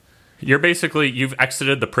 right? You've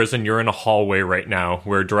exited the prison. You're in a hallway right now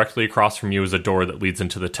where directly across from you is a door that leads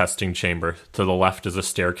into the testing chamber. To the left is a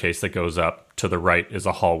staircase that goes up. To the right is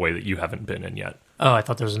a hallway that you haven't been in yet. Oh, I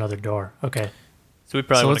thought there was another door. Okay. So we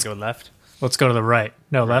probably So want let's- to go left. Let's go to the right.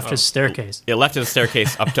 No, left is staircase. Yeah, left is a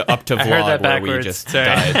staircase up to I heard vlog that where we backwards. just Sorry.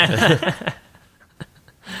 died.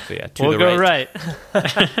 So yeah, to We'll the go right.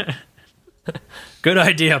 right. Good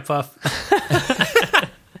idea, Puff.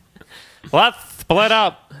 Let's split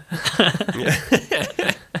up.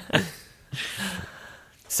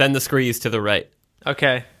 Send the Screez to the right.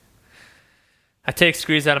 Okay. I take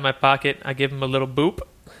Screez out of my pocket. I give him a little boop.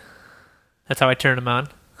 That's how I turn him on.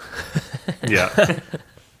 Yeah.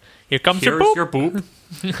 Here comes Here's your boop.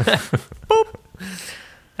 your boop.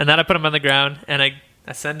 And then I put him on the ground, and I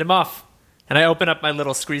send him off. And I open up my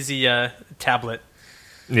little Screezy tablet.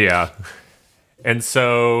 Yeah. And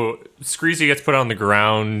so Screezy gets put on the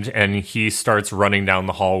ground, and he starts running down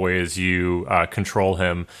the hallway as you control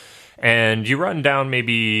him. And you run down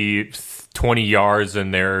maybe 20 yards,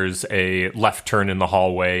 and there's a left turn in the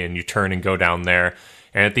hallway, and you turn and go down there.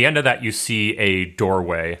 And at the end of that, you see a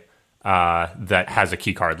doorway that has a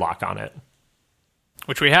keycard lock on it.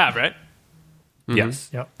 Which we have, right? Yes.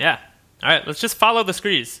 Yep. Yeah. All right, let's just follow the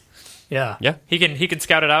Screez. Yeah. Yeah. He can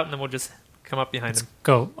scout it out, and then we'll just come up behind him.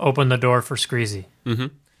 Go open the door for Screezy.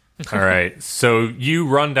 All right. So you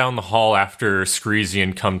run down the hall after Screezy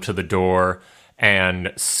and come to the door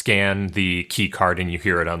and scan the key card, and you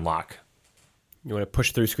hear it unlock. You want to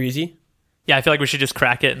push through Screezy? Yeah, I feel like we should just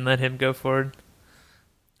crack it and let him go forward.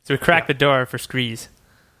 So we crack the door for Screez.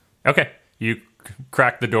 Okay. You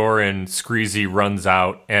crack the door, and Screezy runs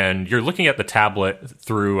out, and you're looking at the tablet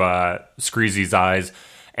through Screezy's eyes,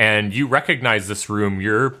 and you recognize this room.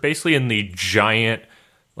 You're basically in the giant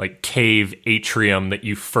cave atrium that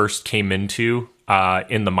you first came into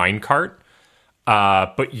in the minecart.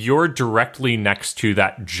 But you're directly next to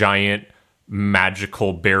that giant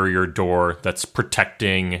magical barrier door that's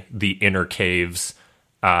protecting the inner caves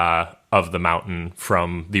of the mountain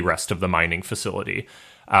from the rest of the mining facility.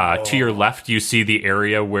 To your left, you see the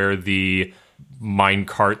area where the mine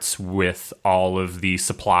carts with all of the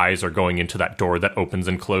supplies are going into that door that opens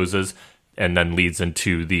and closes and then leads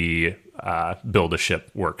into the build-a-ship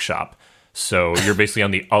workshop. So you're basically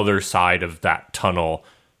on the other side of that tunnel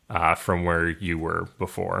from where you were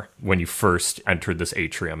before when you first entered this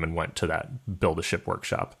atrium and went to that build-a-ship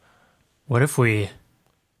workshop. What if we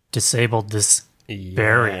disabled this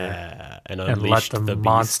barrier and and let unleashed the the beast.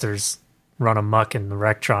 monsters run amok in the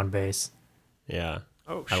Rectron base? Yeah.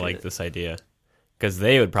 Oh, I shit. like this idea. Because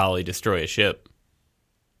they would probably destroy a ship.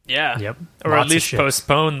 Yeah. Yep. Or Lots at of least ships.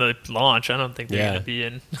 postpone the launch. I don't think they're Yeah. going to be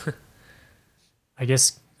in. I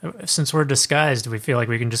guess since we're disguised, we feel like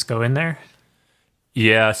we can just go in there.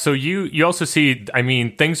 Yeah, so you also see, I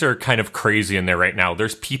mean, things are kind of crazy in there right now.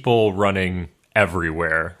 There's people running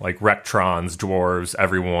everywhere, like Rectrons, dwarves,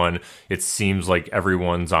 everyone. It seems like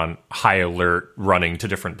everyone's on high alert, running to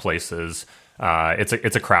different places. It's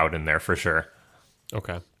a crowd in there for sure.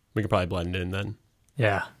 Okay. We could probably blend in then.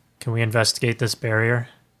 Yeah. Can we investigate this barrier?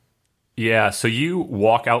 Yeah, so you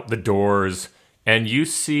walk out the doors and you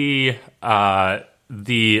see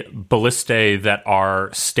the ballistae that are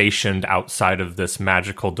stationed outside of this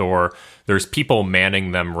magical door. There's people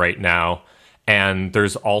manning them right now. And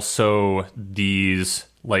there's also these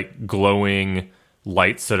glowing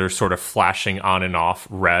lights that are sort of flashing on and off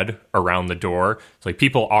red around the door. It's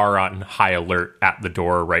people are on high alert at the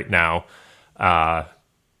door right now.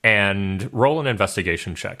 And roll an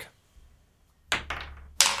investigation check.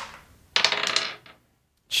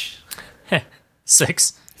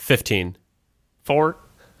 6. 15. 4.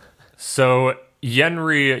 So,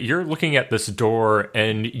 Yenri, you're looking at this door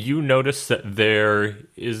and you notice that there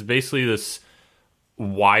is basically this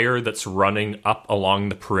wire that's running up along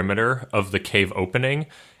the perimeter of the cave opening.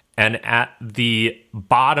 And at the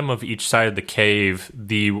bottom of each side of the cave,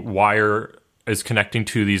 the wire is connecting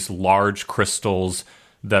to these large crystals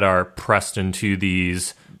that are pressed into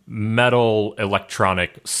these metal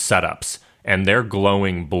electronic setups. And they're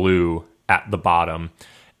glowing blue at the bottom.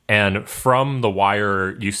 And from the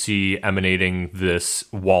wire, you see emanating this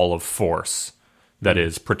wall of force that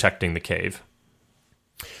is protecting the cave.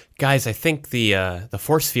 Guys, I think the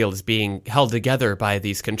force field is being held together by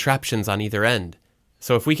these contraptions on either end.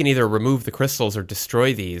 So if we can either remove the crystals or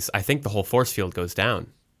destroy these, I think the whole force field goes down.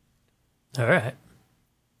 All right.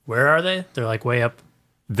 Where are they? They're like way up.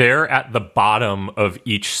 They're at the bottom of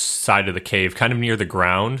each side of the cave, kind of near the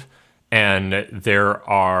ground, and there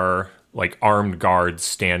are like armed guards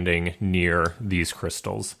standing near these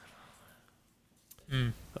crystals.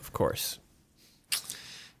 Of course.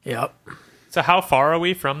 Yep. So how far are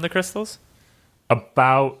we from the crystals?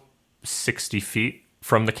 About 60 feet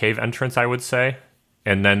from the cave entrance, I would say.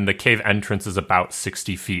 And then the cave entrance is about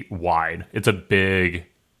 60 feet wide. It's a big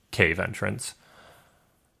cave entrance.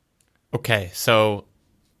 Okay, so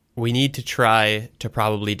we need to try to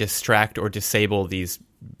probably distract or disable these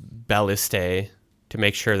ballistae to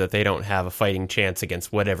make sure that they don't have a fighting chance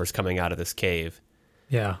against whatever's coming out of this cave.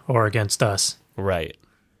 Yeah, or against us. Right.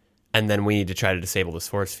 And then we need to try to disable this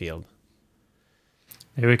force field.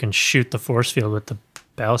 Maybe we can shoot the force field with the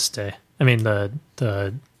ballistae. I mean,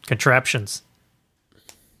 the contraptions.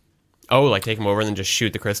 Oh, like take them over and then just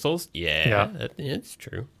shoot the crystals? Yeah. It's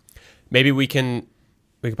true. Maybe we could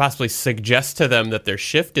possibly suggest to them that their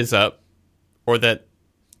shift is up, or that,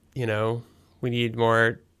 we need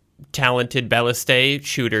more talented ballistae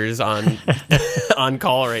shooters on on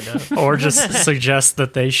call right now. Or just suggest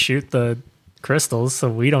that they shoot the crystals so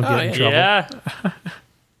we don't get in trouble. Yeah.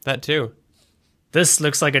 That too. This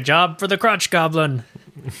looks like a job for the crotch goblin.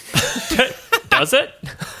 Does it?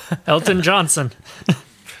 Elton Johnson.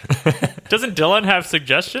 Doesn't Dylan have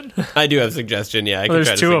suggestion? I do have suggestion, yeah. I can Well, try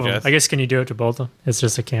there's to two of them. suggest. I guess, can you do it to both of them? It's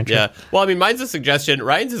just a cantrip. Yeah. Well, I mean, mine's a suggestion.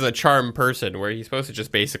 Ryan's is a charm person where he's supposed to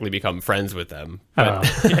just basically become friends with them. But,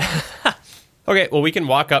 okay, well, we can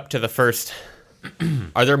walk up to the first.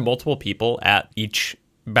 Are there multiple people at each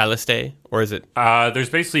ballistae, or is it? There's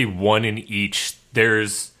basically one in each.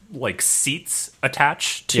 There's like seats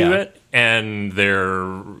attached to it, and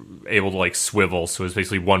they're able to like swivel. So it's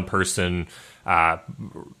basically one person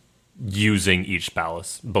using each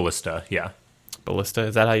ballista. Yeah. Ballista,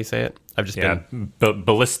 is that how you say it? I've just been.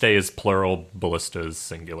 Ballista is plural, ballista is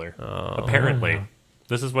singular. Apparently.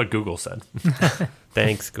 This is what Google said.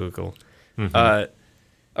 Thanks, Google.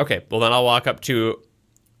 Okay, well, then I'll walk up to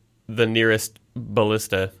the nearest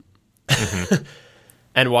ballista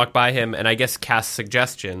and walk by him and I guess cast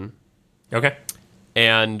suggestion. Okay.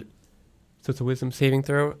 And so it's a wisdom saving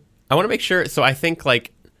throw. I want to make sure. So I think,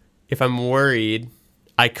 like, if I'm worried,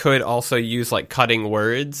 I could also use, like, cutting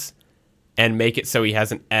words and make it so he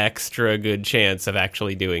has an extra good chance of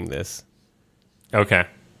actually doing this. Okay.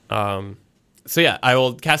 So yeah, I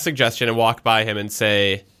will cast suggestion and walk by him and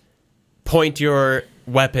say, point your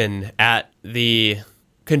weapon at the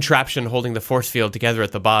contraption holding the force field together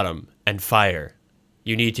at the bottom and fire.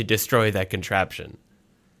 You need to destroy that contraption.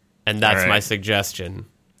 And that's my suggestion.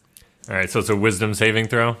 All right, so it's a wisdom saving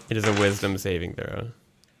throw? It is a wisdom saving throw.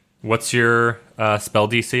 What's your spell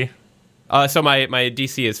DC? So my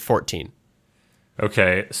DC is 14.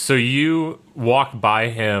 Okay, so you walk by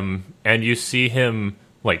him and you see him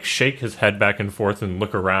like shake his head back and forth and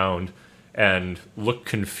look around and look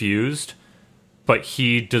confused, but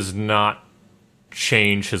he does not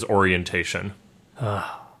change his orientation.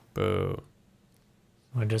 Boo.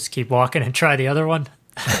 We'll just keep walking and try the other one.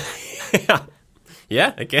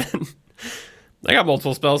 Yeah, again. I got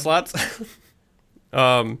multiple spell slots.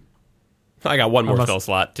 I got one more spell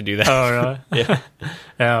slot to do that. Oh, really? Yeah.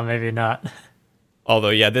 No, maybe not. Although,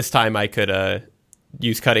 yeah, this time I could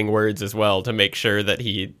use cutting words as well to make sure that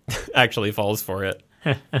he actually falls for it.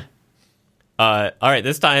 All right,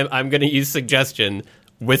 this time I'm going to use suggestion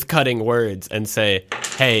with cutting words and say,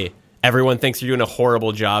 hey, everyone thinks you're doing a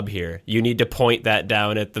horrible job here. You need to point that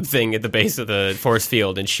down at the thing at the base of the force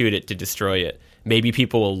field and shoot it to destroy it. Maybe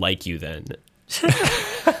people will like you then.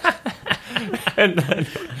 And then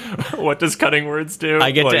what does cutting words do?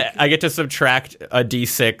 I get to subtract a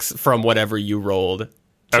d6 from whatever you rolled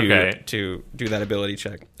to do that ability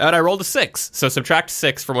check. And I rolled a 6, so subtract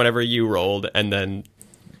 6 from whatever you rolled, and then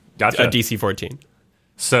Gotcha. a DC 14.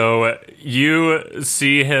 So you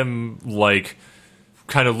see him like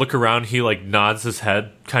kind of look around. He like nods his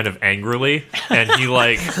head kind of angrily, and he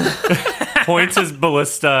like points his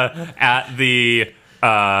ballista at the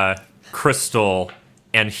crystal,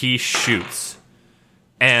 and he shoots.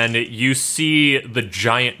 And you see the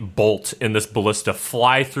giant bolt in this ballista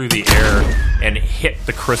fly through the air and hit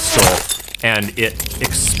the crystal, and it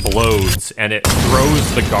explodes, and it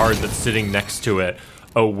throws the guard that's sitting next to it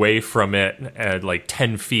away from it at like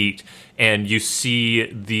 10 feet. And you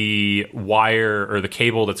see the wire or the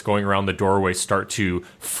cable that's going around the doorway start to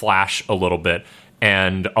flash a little bit,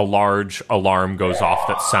 and a large alarm goes off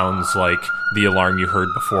that sounds like the alarm you heard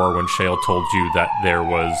before when Shale told you that there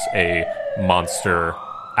was a monster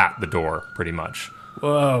at the door, pretty much.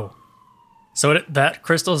 Whoa. So that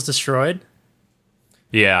crystal is destroyed?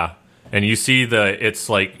 Yeah, and you see it's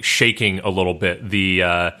like shaking a little bit,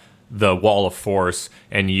 the wall of force,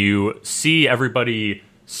 and you see everybody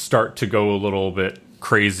start to go a little bit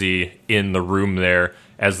crazy in the room there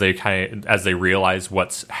as they realize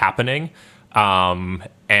what's happening,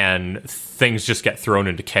 and things just get thrown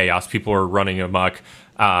into chaos. People are running amok.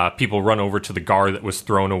 People run over to the guard that was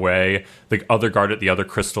thrown away. The other guard at the other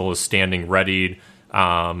crystal is standing ready.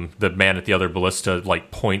 The man at the other ballista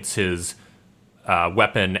like points his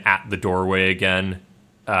weapon at the doorway again,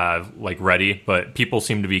 like ready. But people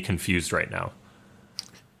seem to be confused right now.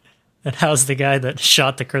 And how's the guy that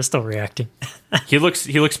shot the crystal reacting? He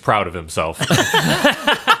looks proud of himself.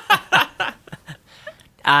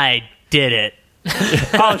 I did it.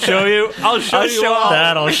 I'll show you. I'll show you all.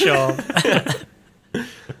 That'll show.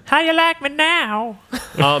 How you like me now?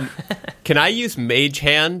 Can I use Mage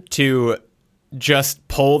Hand to just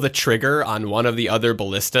pull the trigger on one of the other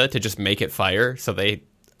ballista to just make it fire so they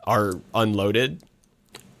are unloaded?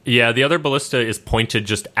 Yeah, the other ballista is pointed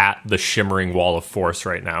just at the shimmering wall of force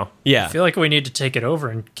right now. Yeah. I feel like we need to take it over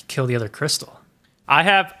and kill the other crystal.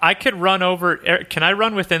 I could run over. Can I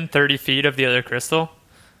run within 30 feet of the other crystal?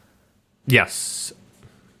 Yes.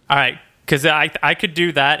 All right, because I could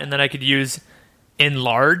do that, and then I could use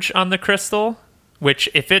enlarge on the crystal, which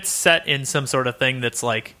if it's set in some sort of thing that's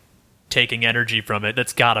like taking energy from it,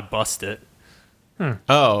 that's gotta bust it.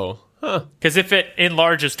 Oh. Huh. Because if it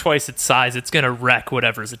enlarges twice its size, it's gonna wreck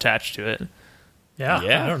whatever's attached to it. Yeah,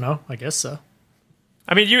 Yeah. I don't know. I guess so.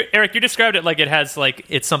 I mean, Eric, you described it like it has like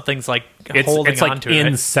something's like holding it's like onto it.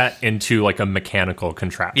 Right? set into like a mechanical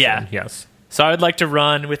contraption. Yeah. Yes. So I would like to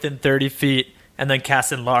run within 30 feet and then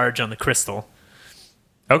cast enlarge on the crystal.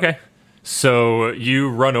 Okay. So you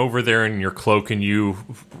run over there in your cloak and you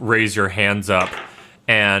raise your hands up,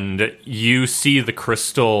 and you see the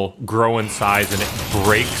crystal grow in size, and it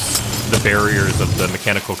breaks the barriers of the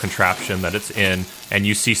mechanical contraption that it's in, and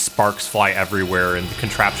you see sparks fly everywhere, and the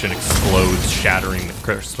contraption explodes, shattering the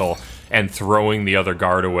crystal and throwing the other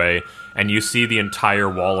guard away, and you see the entire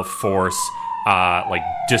wall of force like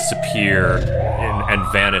disappear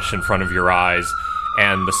and vanish in front of your eyes,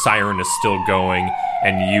 and the siren is still going,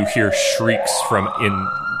 and you hear shrieks from in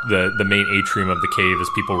the main atrium of the cave as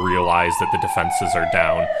people realize that the defenses are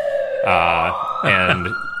down, and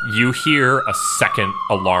you hear a second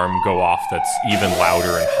alarm go off that's even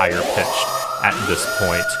louder and higher pitched at this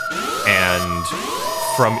point, and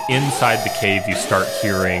from inside the cave you start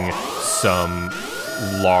hearing some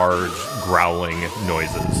large growling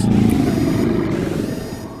noises.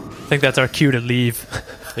 I think that's our cue to leave.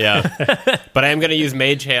 Yeah. But I am going to use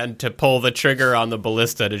Mage Hand to pull the trigger on the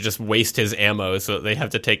ballista to just waste his ammo so that they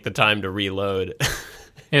have to take the time to reload.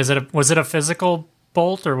 Was it a physical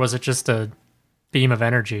bolt or was it just a beam of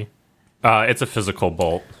energy? It's a physical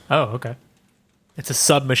bolt. Oh, okay. It's a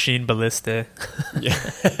submachine ballista. Yeah.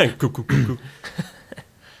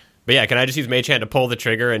 But yeah, can I just use Mage Hand to pull the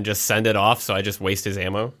trigger and just send it off so I just waste his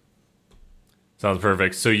ammo? Sounds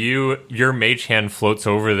perfect. So your mage hand floats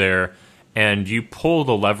over there, and you pull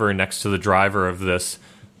the lever next to the driver of this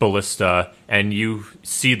ballista, and you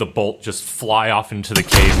see the bolt just fly off into the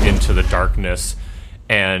cave, into the darkness,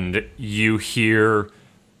 and you hear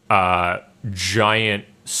a giant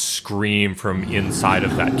scream from inside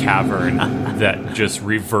of that cavern that just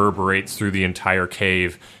reverberates through the entire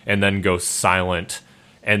cave and then goes silent.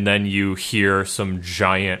 And then you hear some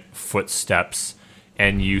giant footsteps,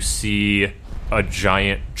 and you see a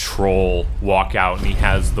giant troll walk out, and he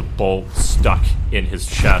has the bolt stuck in his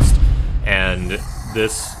chest, and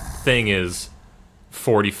this thing is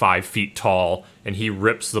 45 feet tall, and he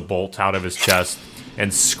rips the bolt out of his chest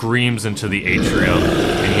and screams into the atrium,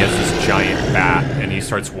 and he has this giant bat, and he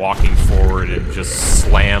starts walking forward and just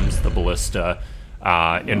slams the ballista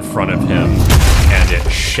in front of him, and it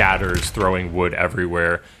shatters, throwing wood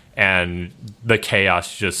everywhere. And the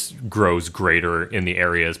chaos just grows greater in the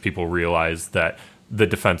area as people realize that the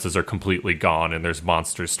defenses are completely gone and there's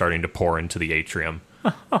monsters starting to pour into the atrium.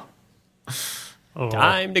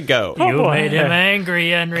 Time to go. You made him angry,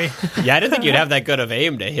 Henry. Yeah, I didn't think you'd have that good of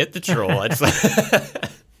aim to hit the troll. It's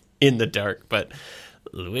like in the dark, but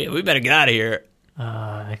we better get out of here.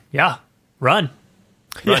 Yeah, run.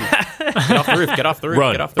 Run. Get off the roof, get off the roof,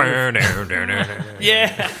 Run. get off the roof.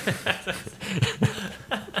 Yeah.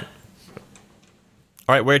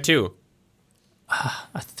 All right, where to?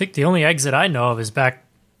 I think the only exit I know of is back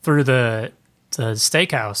through the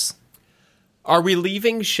steakhouse. Are we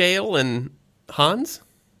leaving Shale and Hans?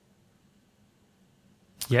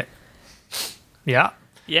 Yeah. Yeah.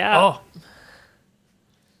 Yeah. Oh,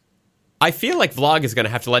 I feel like Vlog is going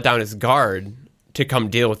to have to let down his guard to come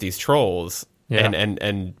deal with these trolls Yeah.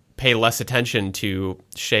 and pay less attention to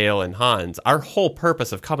Shale and Hans. Our whole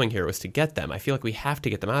purpose of coming here was to get them. I feel like we have to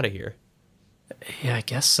get them out of here. Yeah, I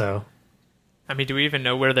guess so. I mean, do we even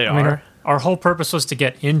know where they I mean, are? our whole purpose was to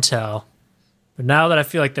get intel. But now that I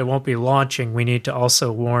feel like they won't be launching, we need to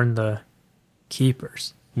also warn the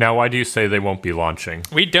keepers. Now, why do you say they won't be launching?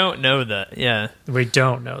 We don't know that. Yeah. We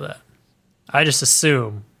don't know that. I just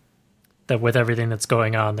assume that with everything that's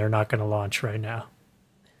going on, they're not going to launch right now.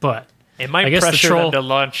 But It might I guess the pressure troll- them to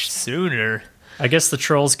launch sooner. I guess the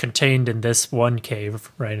troll's contained in this one cave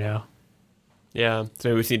right now. Yeah, so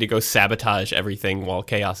maybe we just need to go sabotage everything while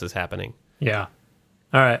chaos is happening. Yeah.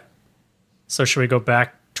 All right. So should we go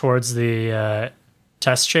back towards the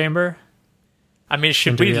test chamber? I mean,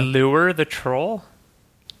 should Into we the- lure the troll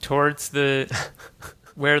towards the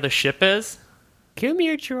where the ship is? Come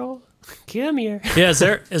here, troll. Come here. Yeah,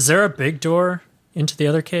 is there a big door into the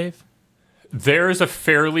other cave? There is a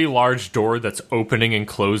fairly large door that's opening and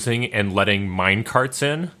closing and letting minecarts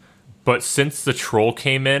in. But since the troll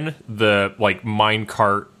came in, the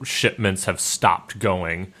minecart shipments have stopped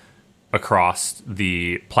going across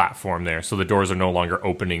the platform there. So the doors are no longer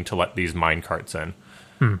opening to let these minecarts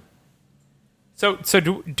in. So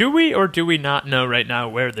do we or do we not know right now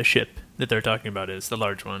where the ship that they're talking about is, the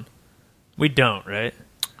large one? We don't, right?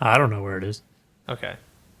 I don't know where it is. Okay.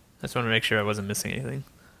 I just want to make sure I wasn't missing anything.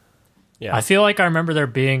 Yeah. I feel like I remember there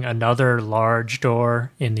being another large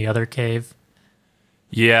door in the other cave.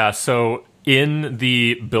 Yeah, so in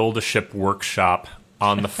the Build-A-Ship workshop,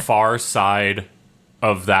 on the far side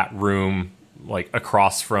of that room,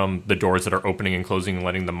 across from the doors that are opening and closing and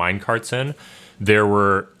letting the minecarts in, there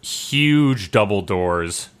were huge double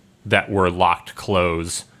doors that were locked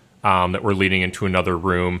close, that were leading into another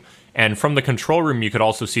room. And from the control room, you could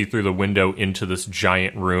also see through the window into this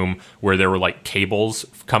giant room where there were cables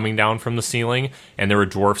coming down from the ceiling, and there were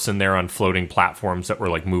dwarfs in there on floating platforms that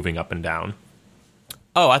were moving up and down.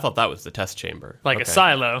 Oh, I thought that was the test chamber. Like Okay. a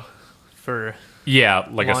silo for... Yeah,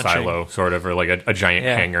 like Launching. a silo, sort of, or a giant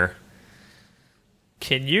Yeah. hangar.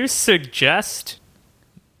 Can you suggest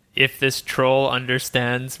if this troll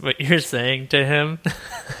understands what you're saying to him?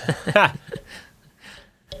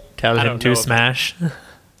 Tell I him don't to know. smash.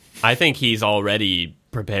 I think he's already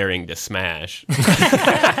preparing to smash.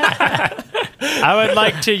 I would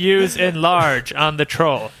like to use enlarge on the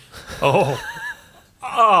troll.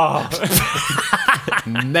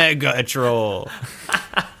 Mega troll.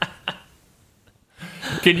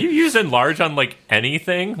 Can you use enlarge on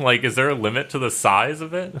anything? Is there a limit to the size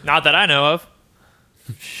of it? Not that I know of.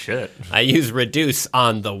 Shit. I use reduce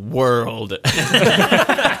on the world.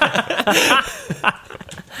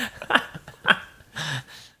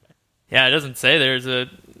 Yeah, it doesn't say there's a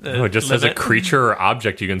Oh, it just says a limit. creature or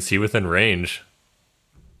object you can see within range.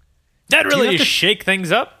 That really have to- shake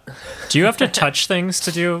things up. Do you have to touch things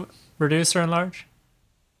to do reduce or enlarge?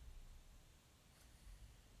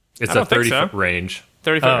 It's I a don't think 30-foot so. range.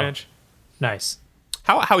 30-foot Oh. range. Nice.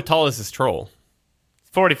 How tall is this troll?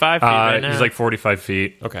 45 feet right now. He's 45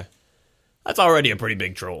 feet. Okay. That's already a pretty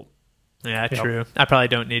big troll. Yeah, true. I probably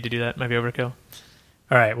don't need to do that. Might be overkill.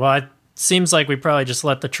 All right. Well, it seems like we probably just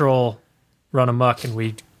let the troll run amok and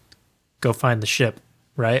we go find the ship,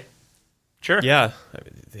 right? Sure. Yeah. I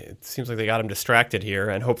mean, it seems like they got him distracted here,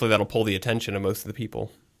 and hopefully that'll pull the attention of most of the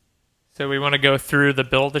people. So we want to go through the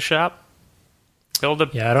build a shop? Build a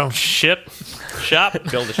Yeah, I don't. ship? Shop?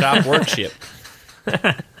 Build a shop, work ship.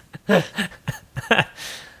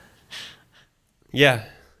 Yeah,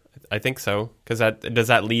 I think so. Because does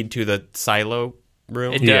that lead to the silo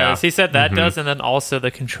room? It Yeah. does. He said that does, and then also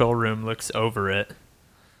the control room looks over it.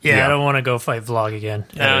 Yeah, Yeah. I don't want to go fight Vlog again.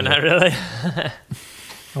 No, not really. I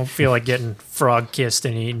don't feel like getting frog kissed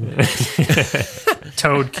and eaten.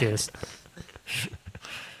 Toad kissed.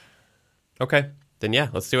 Okay, then yeah,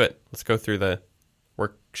 let's do it. Let's go through the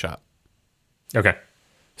workshop. Okay.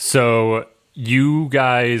 So you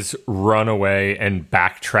guys run away and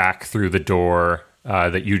backtrack through the door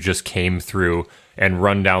that you just came through and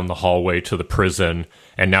run down the hallway to the prison.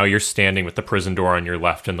 And now you're standing with the prison door on your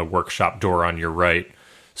left and the workshop door on your right.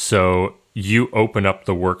 So you open up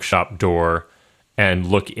the workshop door and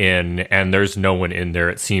look in, and there's no one in there.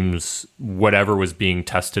 It seems whatever was being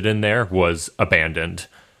tested in there was abandoned.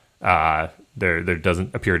 There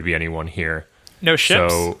doesn't appear to be anyone here. No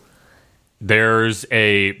ships? So there's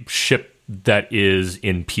a ship that is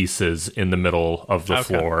in pieces in the middle of the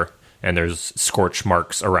floor, and there's scorch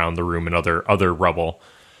marks around the room and other rubble.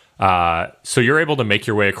 So you're able to make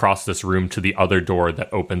your way across this room to the other door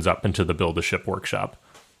that opens up into the Build-A-Ship workshop.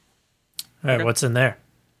 All right, what's in there?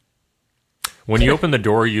 When you open the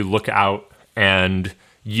door, you look out, and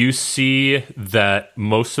you see that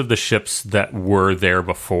most of the ships that were there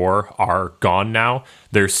before are gone now.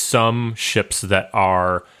 There's some ships that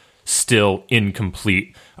are still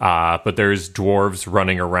incomplete, but there's dwarves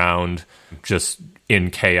running around just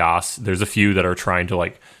in chaos. There's a few that are trying to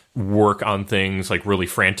like work on things like really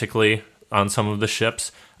frantically on some of the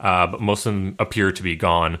ships, but most of them appear to be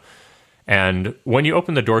gone. And when you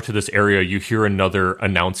open the door to this area, you hear another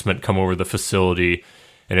announcement come over the facility,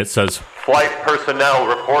 and it says, Flight personnel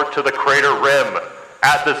report to the crater rim.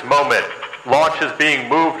 At this moment, launch is being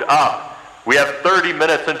moved up. We have 30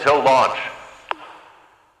 minutes until launch.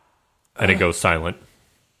 And it goes silent.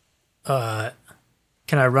 Can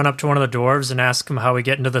I run up to one of the dwarves and ask him how we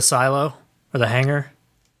get into the silo or the hangar?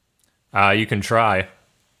 You can try.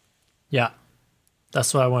 Yeah,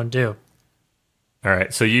 that's what I want to do. All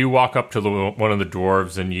right, so you walk up to one of the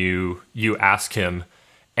dwarves and you ask him,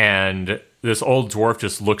 and this old dwarf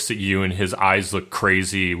just looks at you and his eyes look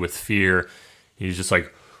crazy with fear. He's just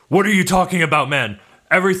like, "What are you talking about, man?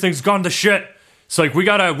 Everything's gone to shit. It's like we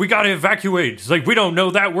gotta evacuate. It's like we don't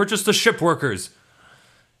know that. We're just the ship workers."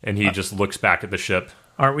 And he just looks back at the ship.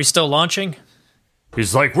 Aren't we still launching?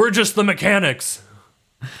 He's like, "We're just the mechanics."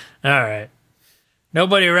 All right.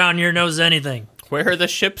 Nobody around here knows anything. Where are the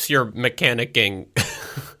ships you're mechanicking?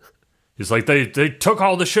 He's like, they took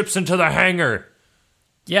all the ships into the hangar.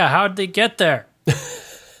 Yeah, how'd they get there?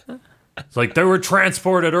 It's like they were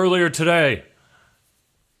transported earlier today.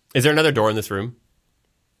 Is there another door in this room?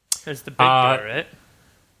 There's the big door, right?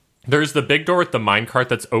 There's the big door with the minecart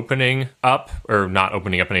that's opening up, or not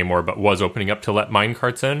opening up anymore, but was opening up to let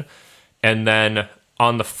minecarts in. And then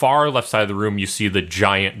on the far left side of the room, you see the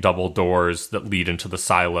giant double doors that lead into the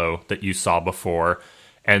silo that you saw before.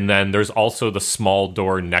 And then there's also the small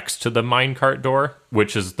door next to the minecart door,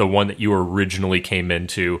 which is the one that you originally came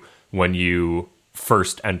into when you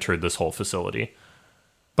first entered this whole facility.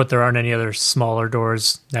 But there aren't any other smaller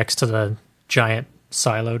doors next to the giant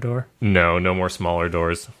silo door? No more smaller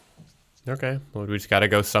doors. Okay. Well, we just got to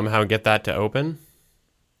go somehow get that to open.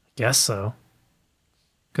 Guess so.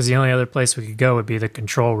 Because the only other place we could go would be the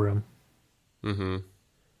control room. Mm-hmm.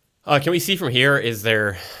 Can we see from here, is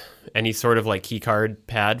there any sort of like key card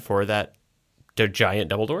pad for the giant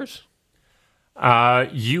double doors?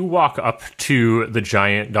 You walk up to the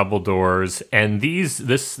giant double doors, and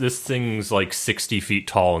this thing's like 60 feet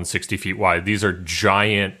tall and 60 feet wide. These are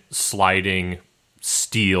giant sliding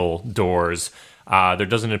steel doors. There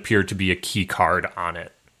doesn't appear to be a key card on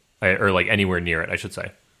it, or like anywhere near it, I should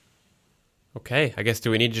say. Okay, I guess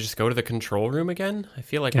do we need to just go to the control room again? I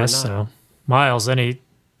feel like Guess we're not. so. Miles, any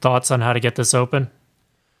thoughts on how to get this open?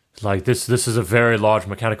 Like, this is a very large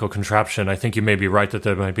mechanical contraption. I think you may be right that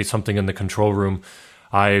there might be something in the control room.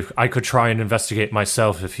 I could try and investigate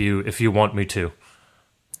myself if you want me to.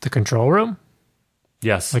 The control room?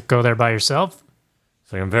 Yes. Like, go there by yourself?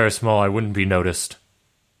 It's like, I'm very small. I wouldn't be noticed.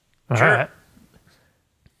 All Sure. right.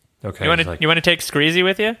 Okay. You want to take Screezy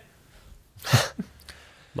with you?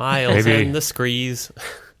 Miles Maybe. and the Screes.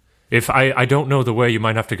 If I don't know the way, you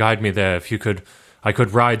might have to guide me there. If you could, I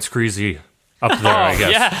could ride Screezy up there, I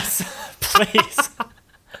guess. Yes, please.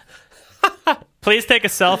 Please take a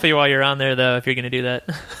selfie while you're on there, though, if you're going to do that.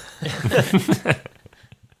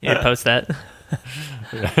 You need to post that.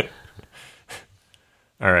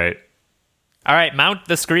 All right. All right, mount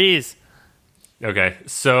the Screes. Okay,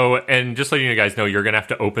 so, and just letting you guys know, you're going to have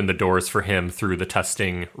to open the doors for him through the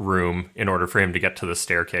testing room in order for him to get to the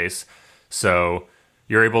staircase. So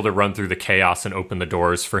you're able to run through the chaos and open the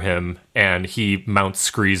doors for him, and he mounts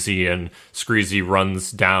Screezy, and Screezy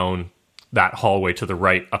runs down that hallway to the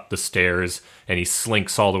right up the stairs, and he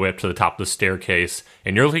slinks all the way up to the top of the staircase.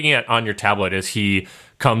 And you're looking at on your tablet as he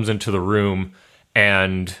comes into the room,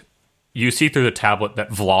 and you see through the tablet that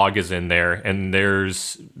Vlog is in there, and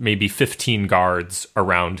there's maybe 15 guards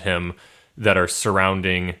around him that are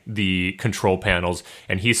surrounding the control panels,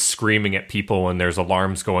 and he's screaming at people, and there's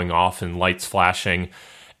alarms going off and lights flashing,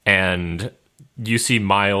 and you see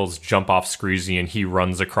Miles jump off Screezy, and he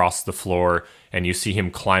runs across the floor, and you see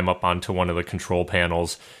him climb up onto one of the control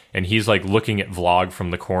panels, and he's like looking at Vlog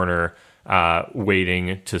from the corner,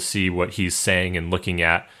 waiting to see what he's saying and looking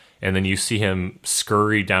at. And then you see him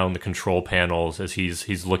scurry down the control panels as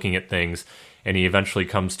he's looking at things, and he eventually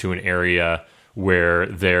comes to an area where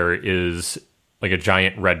there is like a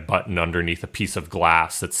giant red button underneath a piece of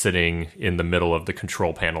glass that's sitting in the middle of the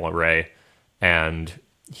control panel array. And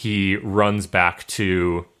he runs back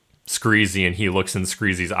to Screezy, and he looks in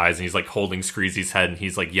Screezy's eyes, and he's like holding Screezy's head, and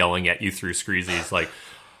he's like yelling at you through Screezy. He's like,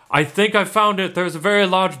 "I think I found it. There's a very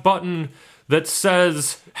large button that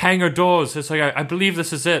says hangar doors." It's like, I believe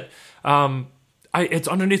this is it. It's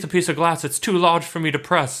underneath a piece of glass. It's too large for me to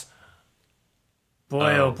press.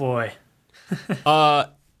 Boy, oh boy.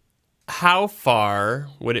 How far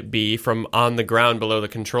would it be from on the ground below the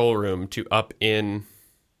control room to up in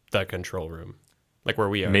the control room? Like where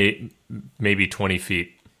we are? Maybe 20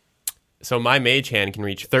 feet. So my mage hand can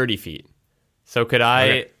reach 30 feet. So could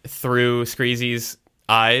I, through Screezy's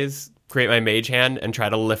eyes, create my mage hand and try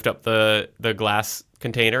to lift up the glass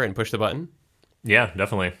container and push the button? Yeah,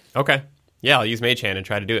 definitely. Okay. Yeah, I'll use mage hand and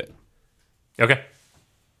try to do it. Okay.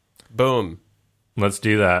 Boom. Let's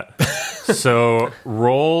do that. So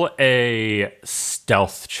roll a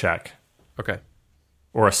stealth check. Okay.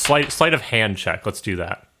 Or a sleight of hand check. Let's do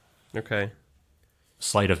that. Okay.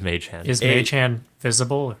 Sleight of mage hand. Is mage hand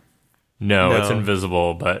visible? No, it's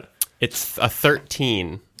invisible, but... It's a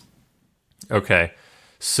 13. Okay.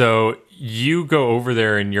 So you go over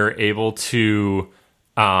there and you're able to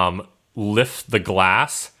lift the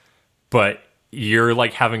glass, but you're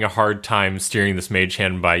like having a hard time steering this mage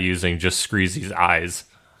hand by using just Screezy's eyes.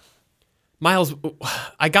 Miles,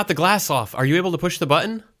 I got the glass off. Are you able to push the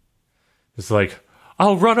button? It's like,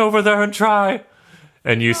 I'll run over there and try.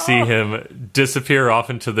 And you see him disappear off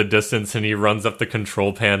into the distance, and he runs up the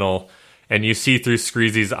control panel, and you see through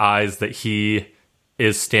Screezy's eyes that he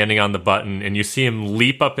is standing on the button, and you see him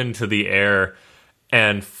leap up into the air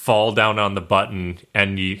and fall down on the button,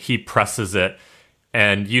 and he presses it.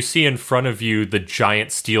 And you see in front of you the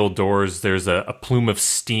giant steel doors. There's a plume of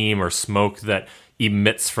steam or smoke that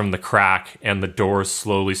emits from the crack, and the doors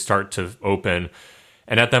slowly start to open.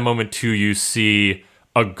 And at that moment, too, you see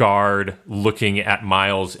a guard looking at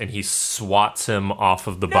Miles, and he swats him off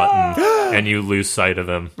of the button, and you lose sight of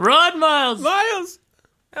him. Run, Miles! Miles!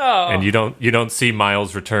 Oh. And you don't see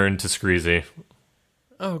Miles return to Screezy.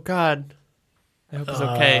 Oh, God. I hope it's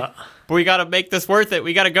okay. But we got to make this worth it.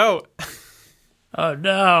 We got to go. Oh,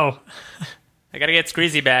 no. I gotta get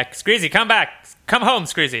Screezy back. Screezy, come back. Come home,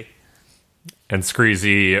 Screezy. And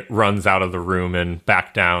Screezy runs out of the room and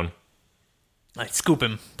back down. I scoop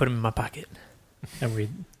him, put him in my pocket. And we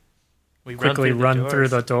We quickly run through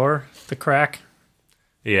the door, the crack.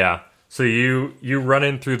 Yeah. So you run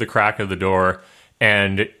in through the crack of the door,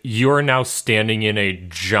 and you're now standing in a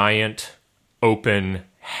giant open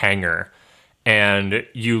hangar. And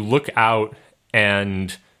you look out,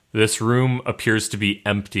 and this room appears to be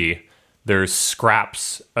empty. There's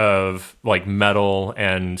scraps of like metal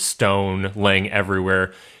and stone laying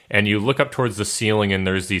everywhere. And you look up towards the ceiling, and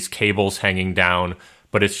there's these cables hanging down,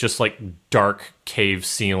 but it's just like dark cave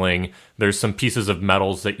ceiling. There's some pieces of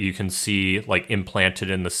metals that you can see like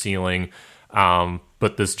implanted in the ceiling.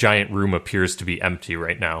 But this giant room appears to be empty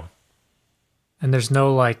right now. And there's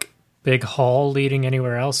no like big hall leading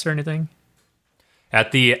anywhere else or anything?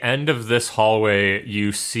 At the end of this hallway,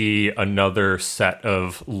 you see another set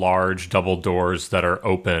of large double doors that are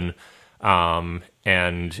open,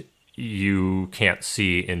 and you can't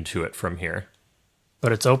see into it from here.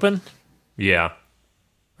 But it's open? Yeah.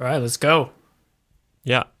 All right, let's go.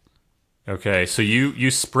 Yeah. Okay, so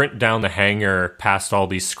you sprint down the hangar past all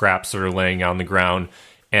these scraps that are laying on the ground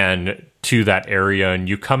and to that area, and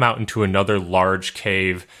you come out into another large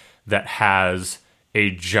cave that has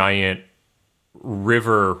a giant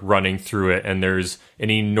river running through it, and there's an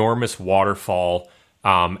enormous waterfall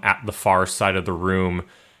at the far side of the room,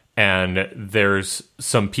 and there's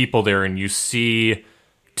some people there, and you see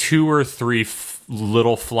 2 or 3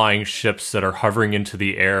 little flying ships that are hovering into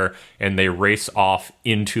the air, and they race off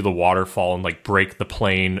into the waterfall and like break the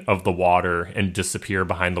plane of the water and disappear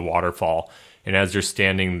behind the waterfall. And as you're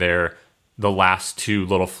standing there, the last 2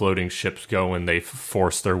 little floating ships go, and they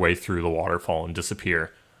force their way through the waterfall and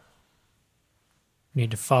disappear.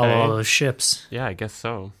 Need to follow all those ships. Yeah, I guess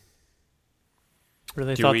so.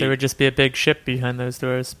 Really thought there would just be a big ship behind those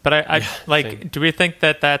doors. But I like, same. do we think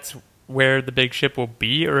that that's where the big ship will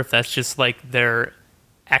be, or if that's just like their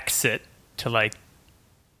exit to like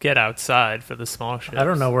get outside for the small ships? I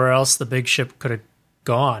don't know where else the big ship could have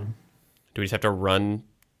gone. Do we just have to run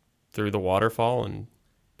through the waterfall and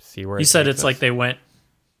see where You said it's like they went...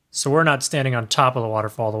 So we're not standing on top of the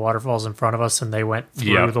waterfall. The waterfall's in front of us, and they went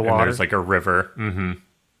through the water. And there's like a river. Mm-hmm.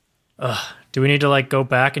 Do we need to like go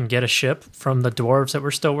back and get a ship from the dwarves that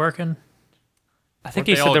were still working? I think Weren't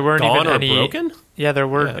he they said all there weren't gone even or any broken? Yeah, there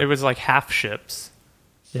were. Yeah. It was like half ships.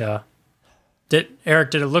 Yeah.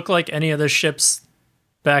 Eric, did it look like any of the ships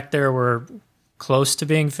back there were close to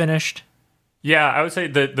being finished? Yeah, I would say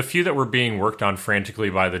the few that were being worked on frantically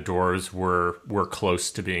by the dwarves were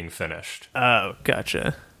close to being finished. Oh,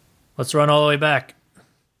 gotcha. Let's run all the way back.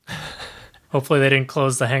 Hopefully they didn't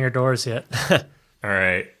close the hangar doors yet. All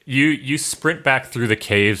right. You sprint back through the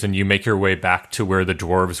caves, and you make your way back to where the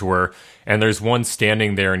dwarves were, And there's one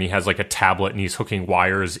standing there, and he has like a tablet, and he's hooking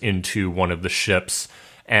wires into one of the ships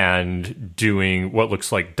and doing what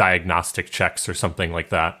looks like diagnostic checks or something like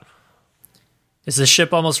that. Is this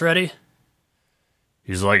ship almost ready?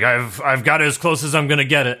 He's like, I've got it as close as I'm going to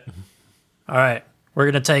get it. All right, we're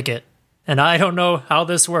going to take it. And I don't know how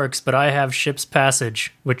this works, but I have ship's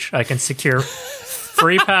passage, which I can secure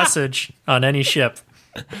free passage on any ship.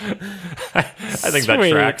 I think that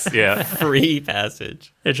tracks, yeah. Free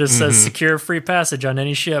passage. It just says secure free passage on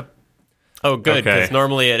any ship. Oh, good, because Okay.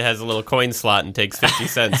 normally it has a little coin slot and takes 50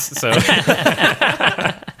 cents. So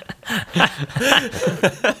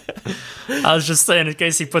I was just saying in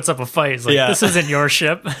case he puts up a fight. He's like, Yeah. this isn't your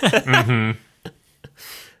ship.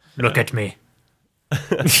 Look at me.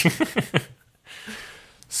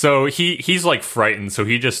 So he's like frightened, so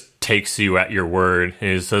he just takes you at your word.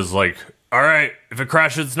 And he says like, all right, if it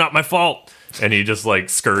crashes, it's not my fault. And he just like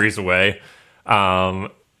scurries away.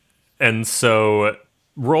 And so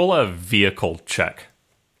roll a vehicle check,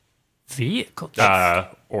 Vehicle.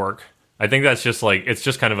 Orc. I think that's just like, it's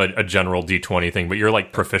just kind of a general D20 thing, but you're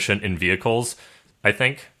like proficient in vehicles, I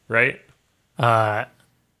think, right?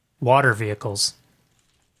 Water vehicles.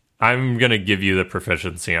 I'm going to give you the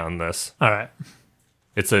proficiency on this. All right.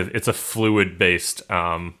 It's a fluid based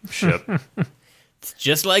ship. it's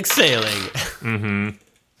just like sailing.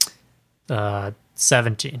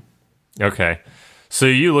 17. Okay. So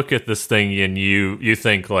you look at this thing and you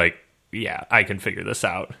think like, yeah, I can figure this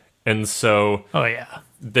out. And so Oh, yeah.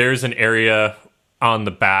 there's an area on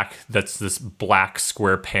the back that's this black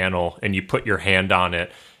square panel, and you put your hand on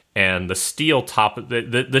it, and the steel top,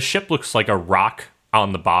 the ship looks like a rock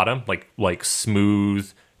on the bottom, like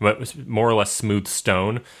smooth, more or less smooth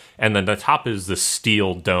stone, and then the top is the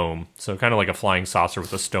steel dome, so kind of like a flying saucer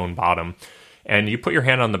with a stone bottom. And you put your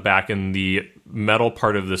hand on the back, and the metal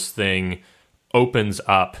part of this thing opens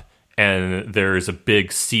up, and there's a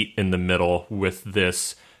big seat in the middle with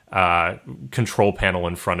this control panel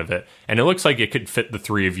in front of it. And it looks like it could fit the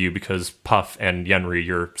three of you because Puff and Yenri,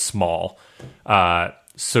 you're small.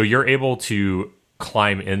 So you're able to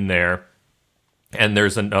climb in there, and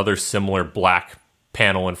there's another similar black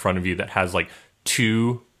panel in front of you that has like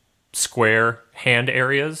 2 square hand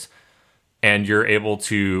areas, and you're able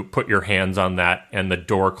to put your hands on that, and the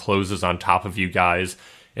door closes on top of you guys.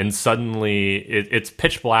 And suddenly it's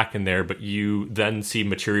pitch black in there, but you then see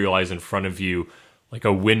materialize in front of you like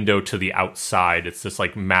a window to the outside. It's this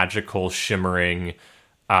like magical shimmering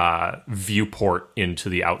viewport into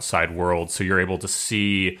the outside world. So you're able to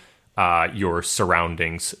see your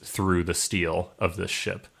surroundings through the steel of this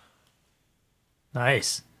ship.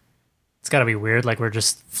 Nice. It's got to be weird, like we're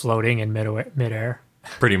just floating in midair.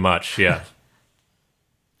 Pretty much, yeah.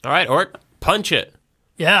 All right, Orc, punch it.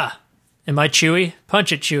 Yeah. Am I Chewy?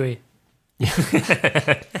 Punch it, Chewy.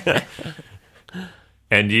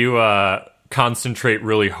 And you concentrate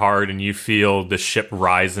really hard, and you feel the ship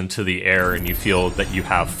rise into the air, and you feel that you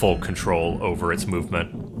have full control over its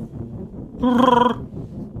movement.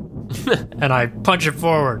 And I punch it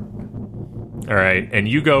forward. All right, and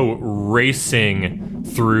you go racing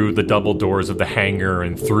through the double doors of the hangar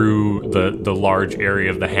and through the large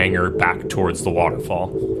area of the hangar back towards the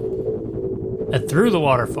waterfall. And through the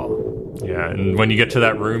waterfall. Yeah, and when you get to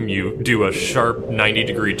that room, you do a sharp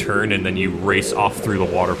 90-degree turn, and then you race off through the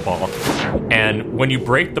waterfall. And when you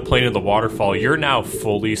break the plane of the waterfall, you're now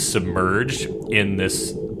fully submerged in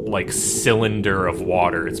this like cylinder of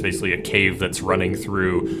water. It's basically a cave that's running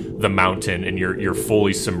through the mountain, and you're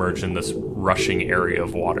fully submerged in this rushing area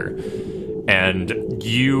of water. And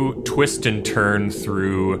you twist and turn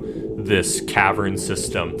through this cavern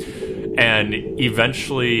system, and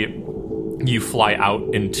eventually you fly out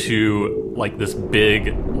into like this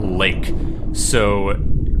big lake. So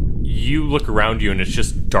you look around you, and it's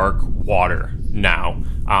just dark water now,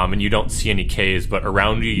 and you don't see any caves, but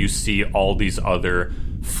around you see all these other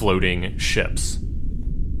floating ships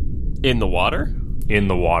In the water? in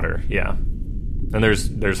the water. Yeah, and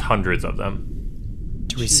there's hundreds of them.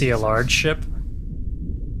 Do we see a large ship?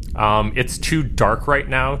 It's too dark right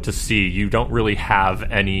now to see. You don't really have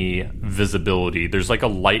any visibility. There's like a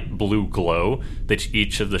light blue glow that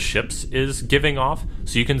each of the ships is giving off,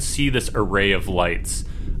 so you can see this array of lights,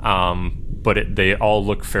 but they all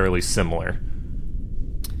look fairly similar.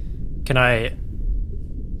 Can I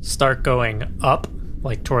start going up,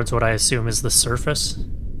 like towards what I assume is the surface?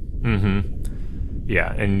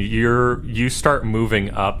 Yeah, and you start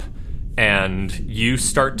moving up, and you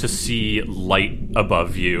start to see light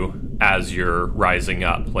above you as you're rising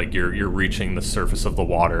up, like you're reaching the surface of the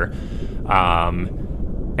water,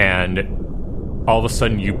 and all of a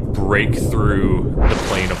sudden you break through the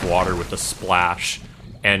plane of water with a splash,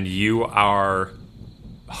 and you are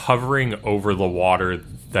hovering over the water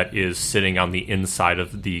that is sitting on the inside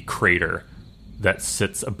of the crater that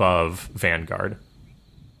sits above Vanguard.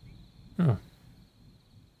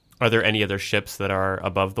 Are there any other ships that are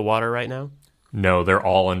above the water right now? No, they're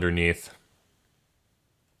all underneath.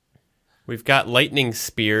 We've got lightning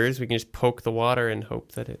spears. We can just poke the water and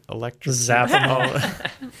hope that it electrocutes. Zap them all.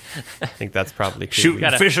 I think that's probably true.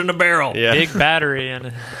 Shooting fish in a barrel. Yeah. Big battery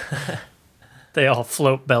and They all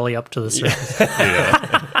float belly up to the surface.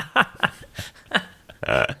 Yeah.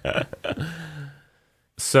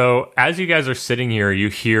 So as you guys are sitting here, you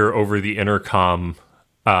hear over the intercom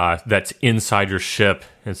that's inside your ship.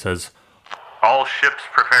 It says, All ships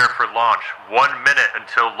prepare for launch. 1 minute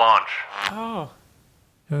until launch. oh,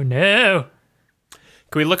 Oh no!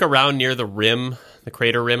 Can we look around near the rim, the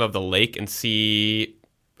crater rim of the lake, and see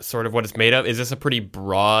sort of what it's made of? Is this a pretty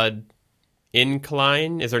broad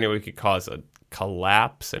incline? Is there any way we could cause a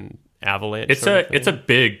collapse and avalanche? it's a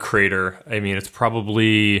big crater. I mean, it's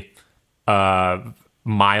probably a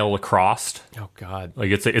mile across. Oh God!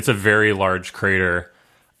 Like it's a very large crater.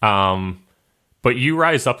 But you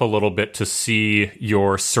rise up a little bit to see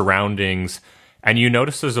your surroundings, and you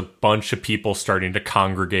notice there's a bunch of people starting to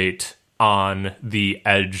congregate on the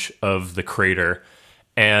edge of the crater.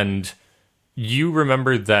 And you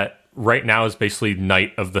remember that right now is basically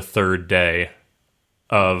night of the third day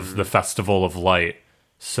of the Festival of Light.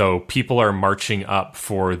 So people are marching up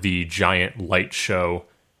for the giant light show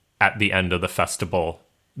at the end of the festival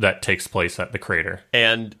that takes place at the crater.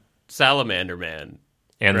 And Salamander Man.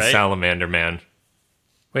 And Right? Salamander Man.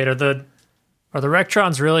 Wait, are the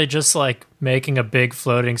Rectrons really just like making a big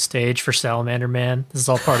floating stage for Salamander Man? This is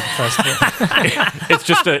all part of the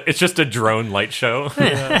festival. It's just a drone light show.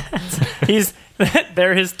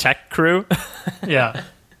 they're his tech crew. Yeah.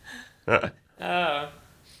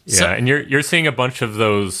 Yeah, and you're seeing a bunch of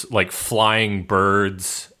those like flying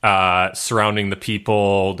birds surrounding the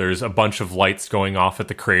people. There's a bunch of lights going off at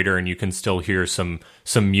the crater, and you can still hear some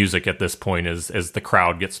music at this point as the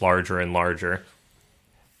crowd gets larger and larger.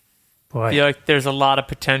 I Boy. feel like there's a lot of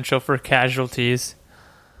potential for casualties.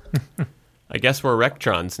 I guess we're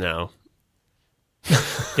Rectrons now.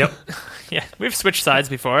 Yep. Yeah, we've switched sides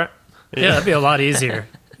before. Yeah, that'd be a lot easier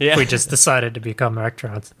Yeah. if we just decided to become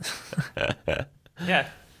Rectrons. Yeah,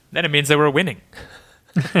 then it means that we're winning.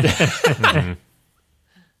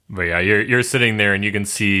 But yeah, you're sitting there, and you can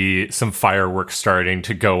see some fireworks starting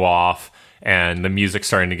to go off, and the music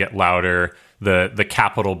starting to get louder. The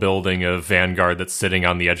Capitol building of Vanguard that's sitting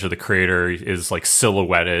on the edge of the crater is like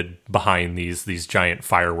silhouetted behind these giant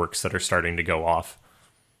fireworks that are starting to go off.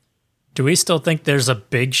 Do we still think there's a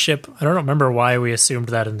big ship? I don't remember why we assumed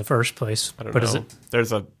that in the first place. I don't but know. is it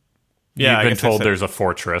There's a... Yeah, I You've been guess told a- there's a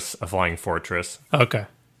fortress, a flying fortress. okay?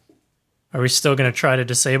 Are we still going to try to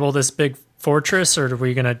disable this big fortress, or are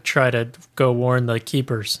we going to try to go warn the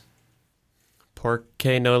keepers?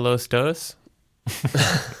 Porque no los dos?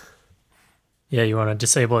 Yeah, you want to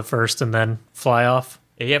disable it first and then fly off?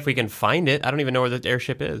 Yeah, if we can find it. I don't even know where the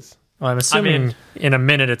airship is. Well, I'm assuming in a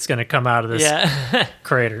minute it's going to come out of this Yeah,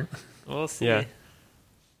 crater. we'll see. Yeah.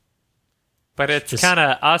 But it's Just- kind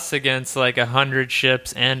of us against like 100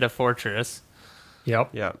 ships and a fortress.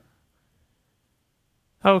 Yep. Yeah.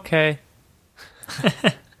 Okay.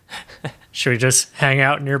 Should we just hang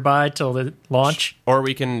out nearby till the launch? Or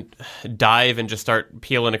we can dive and just start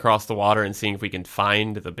peeling across the water and seeing if we can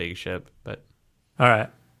find the big ship. But All right.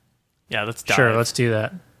 Yeah, let's dive. Sure, let's do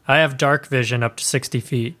that. I have dark vision up to 60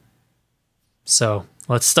 feet. So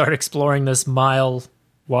let's start exploring this mile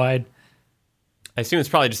wide. I assume it's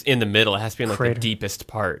probably just in the middle. It has to be in like Crater. the deepest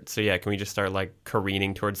part. So yeah, can we just start like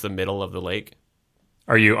careening towards the middle of the lake?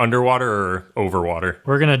 Are you underwater or over water?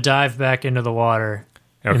 We're going to dive back into the water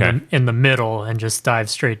Okay. in the middle and just dive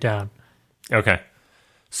straight down. Okay.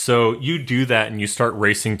 So you do that, and you start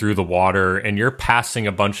racing through the water, and you're passing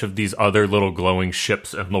a bunch of these other little glowing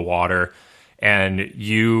ships in the water, and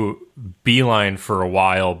you beeline for a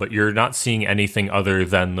while, but you're not seeing anything other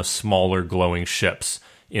than the smaller glowing ships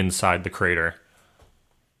inside the crater.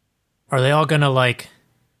 Are they all going to like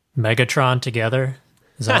Megatron together?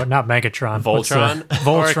 Is that not Megatron? What's the- Voltron?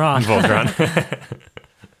 Voltron. Voltron.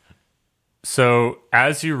 So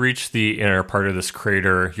as you reach the inner part of this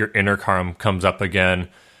crater, your intercom comes up again,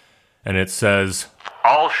 and it says,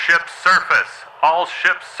 All ships surface. All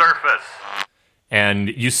ships surface. and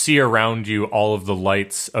you see around you all of the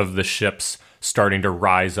lights of the ships starting to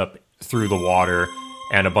rise up through the water,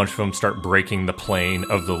 and a bunch of them start breaking the plane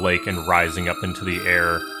of the lake and rising up into the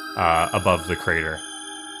air above the crater.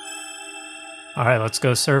 All right, let's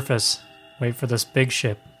go surface. Wait for this big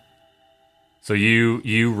ship. So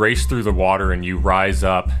you race through the water and you rise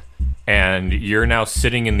up, and you're now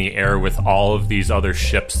sitting in the air with all of these other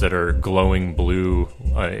ships that are glowing blue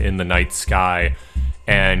in the night sky.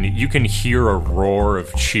 And you can hear a roar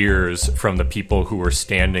of cheers from the people who are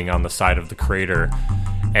standing on the side of the crater.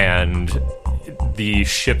 And the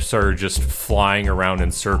ships are just flying around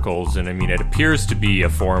in circles. And I mean, it appears to be a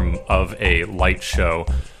form of a light show.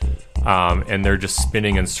 And they're just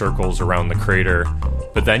spinning in circles around the crater.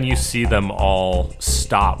 But then you see them all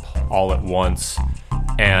stop all at once.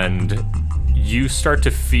 And you start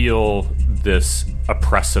to feel this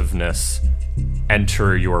oppressiveness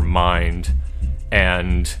enter your mind.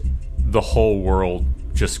 And the whole world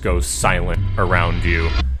just goes silent around you.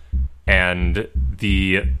 And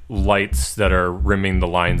the lights that are rimming the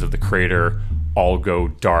lines of the crater all go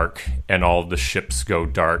dark, and all of the ships go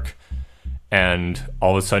dark. And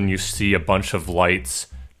all of a sudden you see a bunch of lights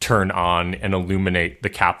turn on and illuminate the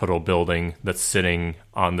Capitol building that's sitting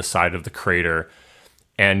on the side of the crater.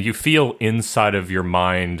 And you feel inside of your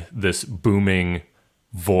mind this booming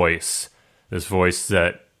voice, this voice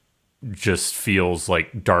that just feels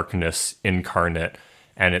like darkness incarnate,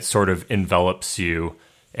 and it sort of envelops you,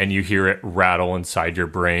 and you hear it rattle inside your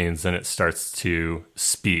brains, and it starts to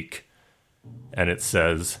speak. And it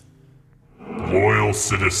says, "Loyal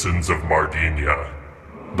citizens of Mardinia,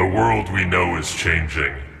 the world we know is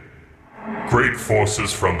changing. Great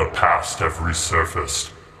forces from the past have resurfaced,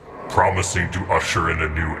 promising to usher in a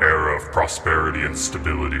new era of prosperity and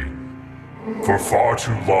stability. For far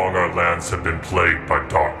too long our lands have been plagued by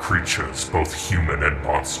dark creatures, both human and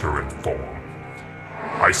monster in form.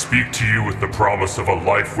 I speak to you with the promise of a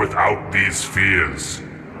life without these fears,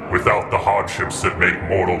 without the hardships that make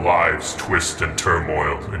mortal lives twist and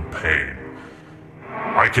turmoil and pain.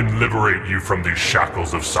 I can liberate you from these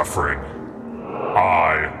shackles of suffering.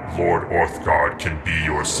 I, Lord Orthgard, can be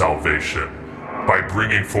your salvation by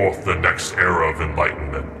bringing forth the next era of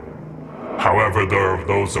enlightenment. However, there are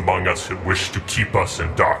those among us who wish to keep us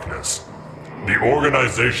in darkness. The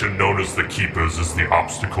organization known as the Keepers is the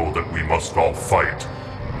obstacle that we must all fight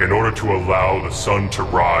in order to allow the sun to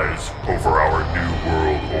rise over our new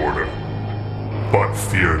world order. But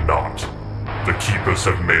fear not. The Keepers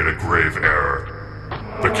have made a grave error.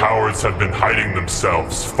 The cowards have been hiding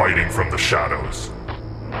themselves, fighting from the shadows.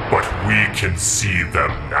 But we can see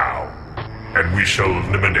them now, and we shall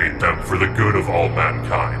eliminate them for the good of all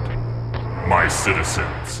mankind. My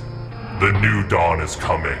citizens, the new dawn is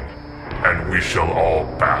coming, and we shall all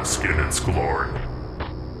bask in its glory."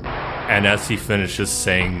 and as he finishes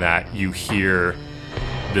saying that, you hear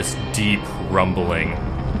this deep rumbling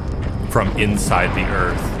from inside the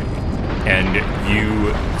earth, and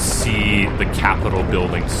you see the Capitol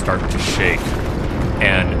building start to shake,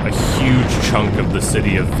 and a huge chunk of the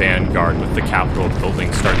city of Vanguard with the Capitol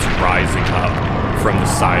building starts rising up from the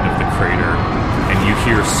side of the crater, and you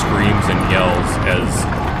hear screams and yells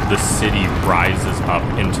as the city rises up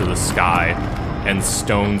into the sky, and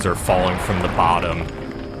stones are falling from the bottom,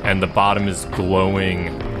 and the bottom is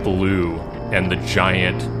glowing blue, and the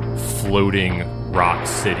giant floating rock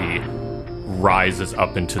city rises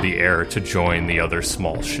up into the air to join the other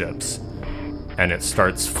small ships, and it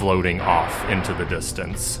starts floating off into the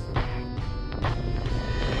distance.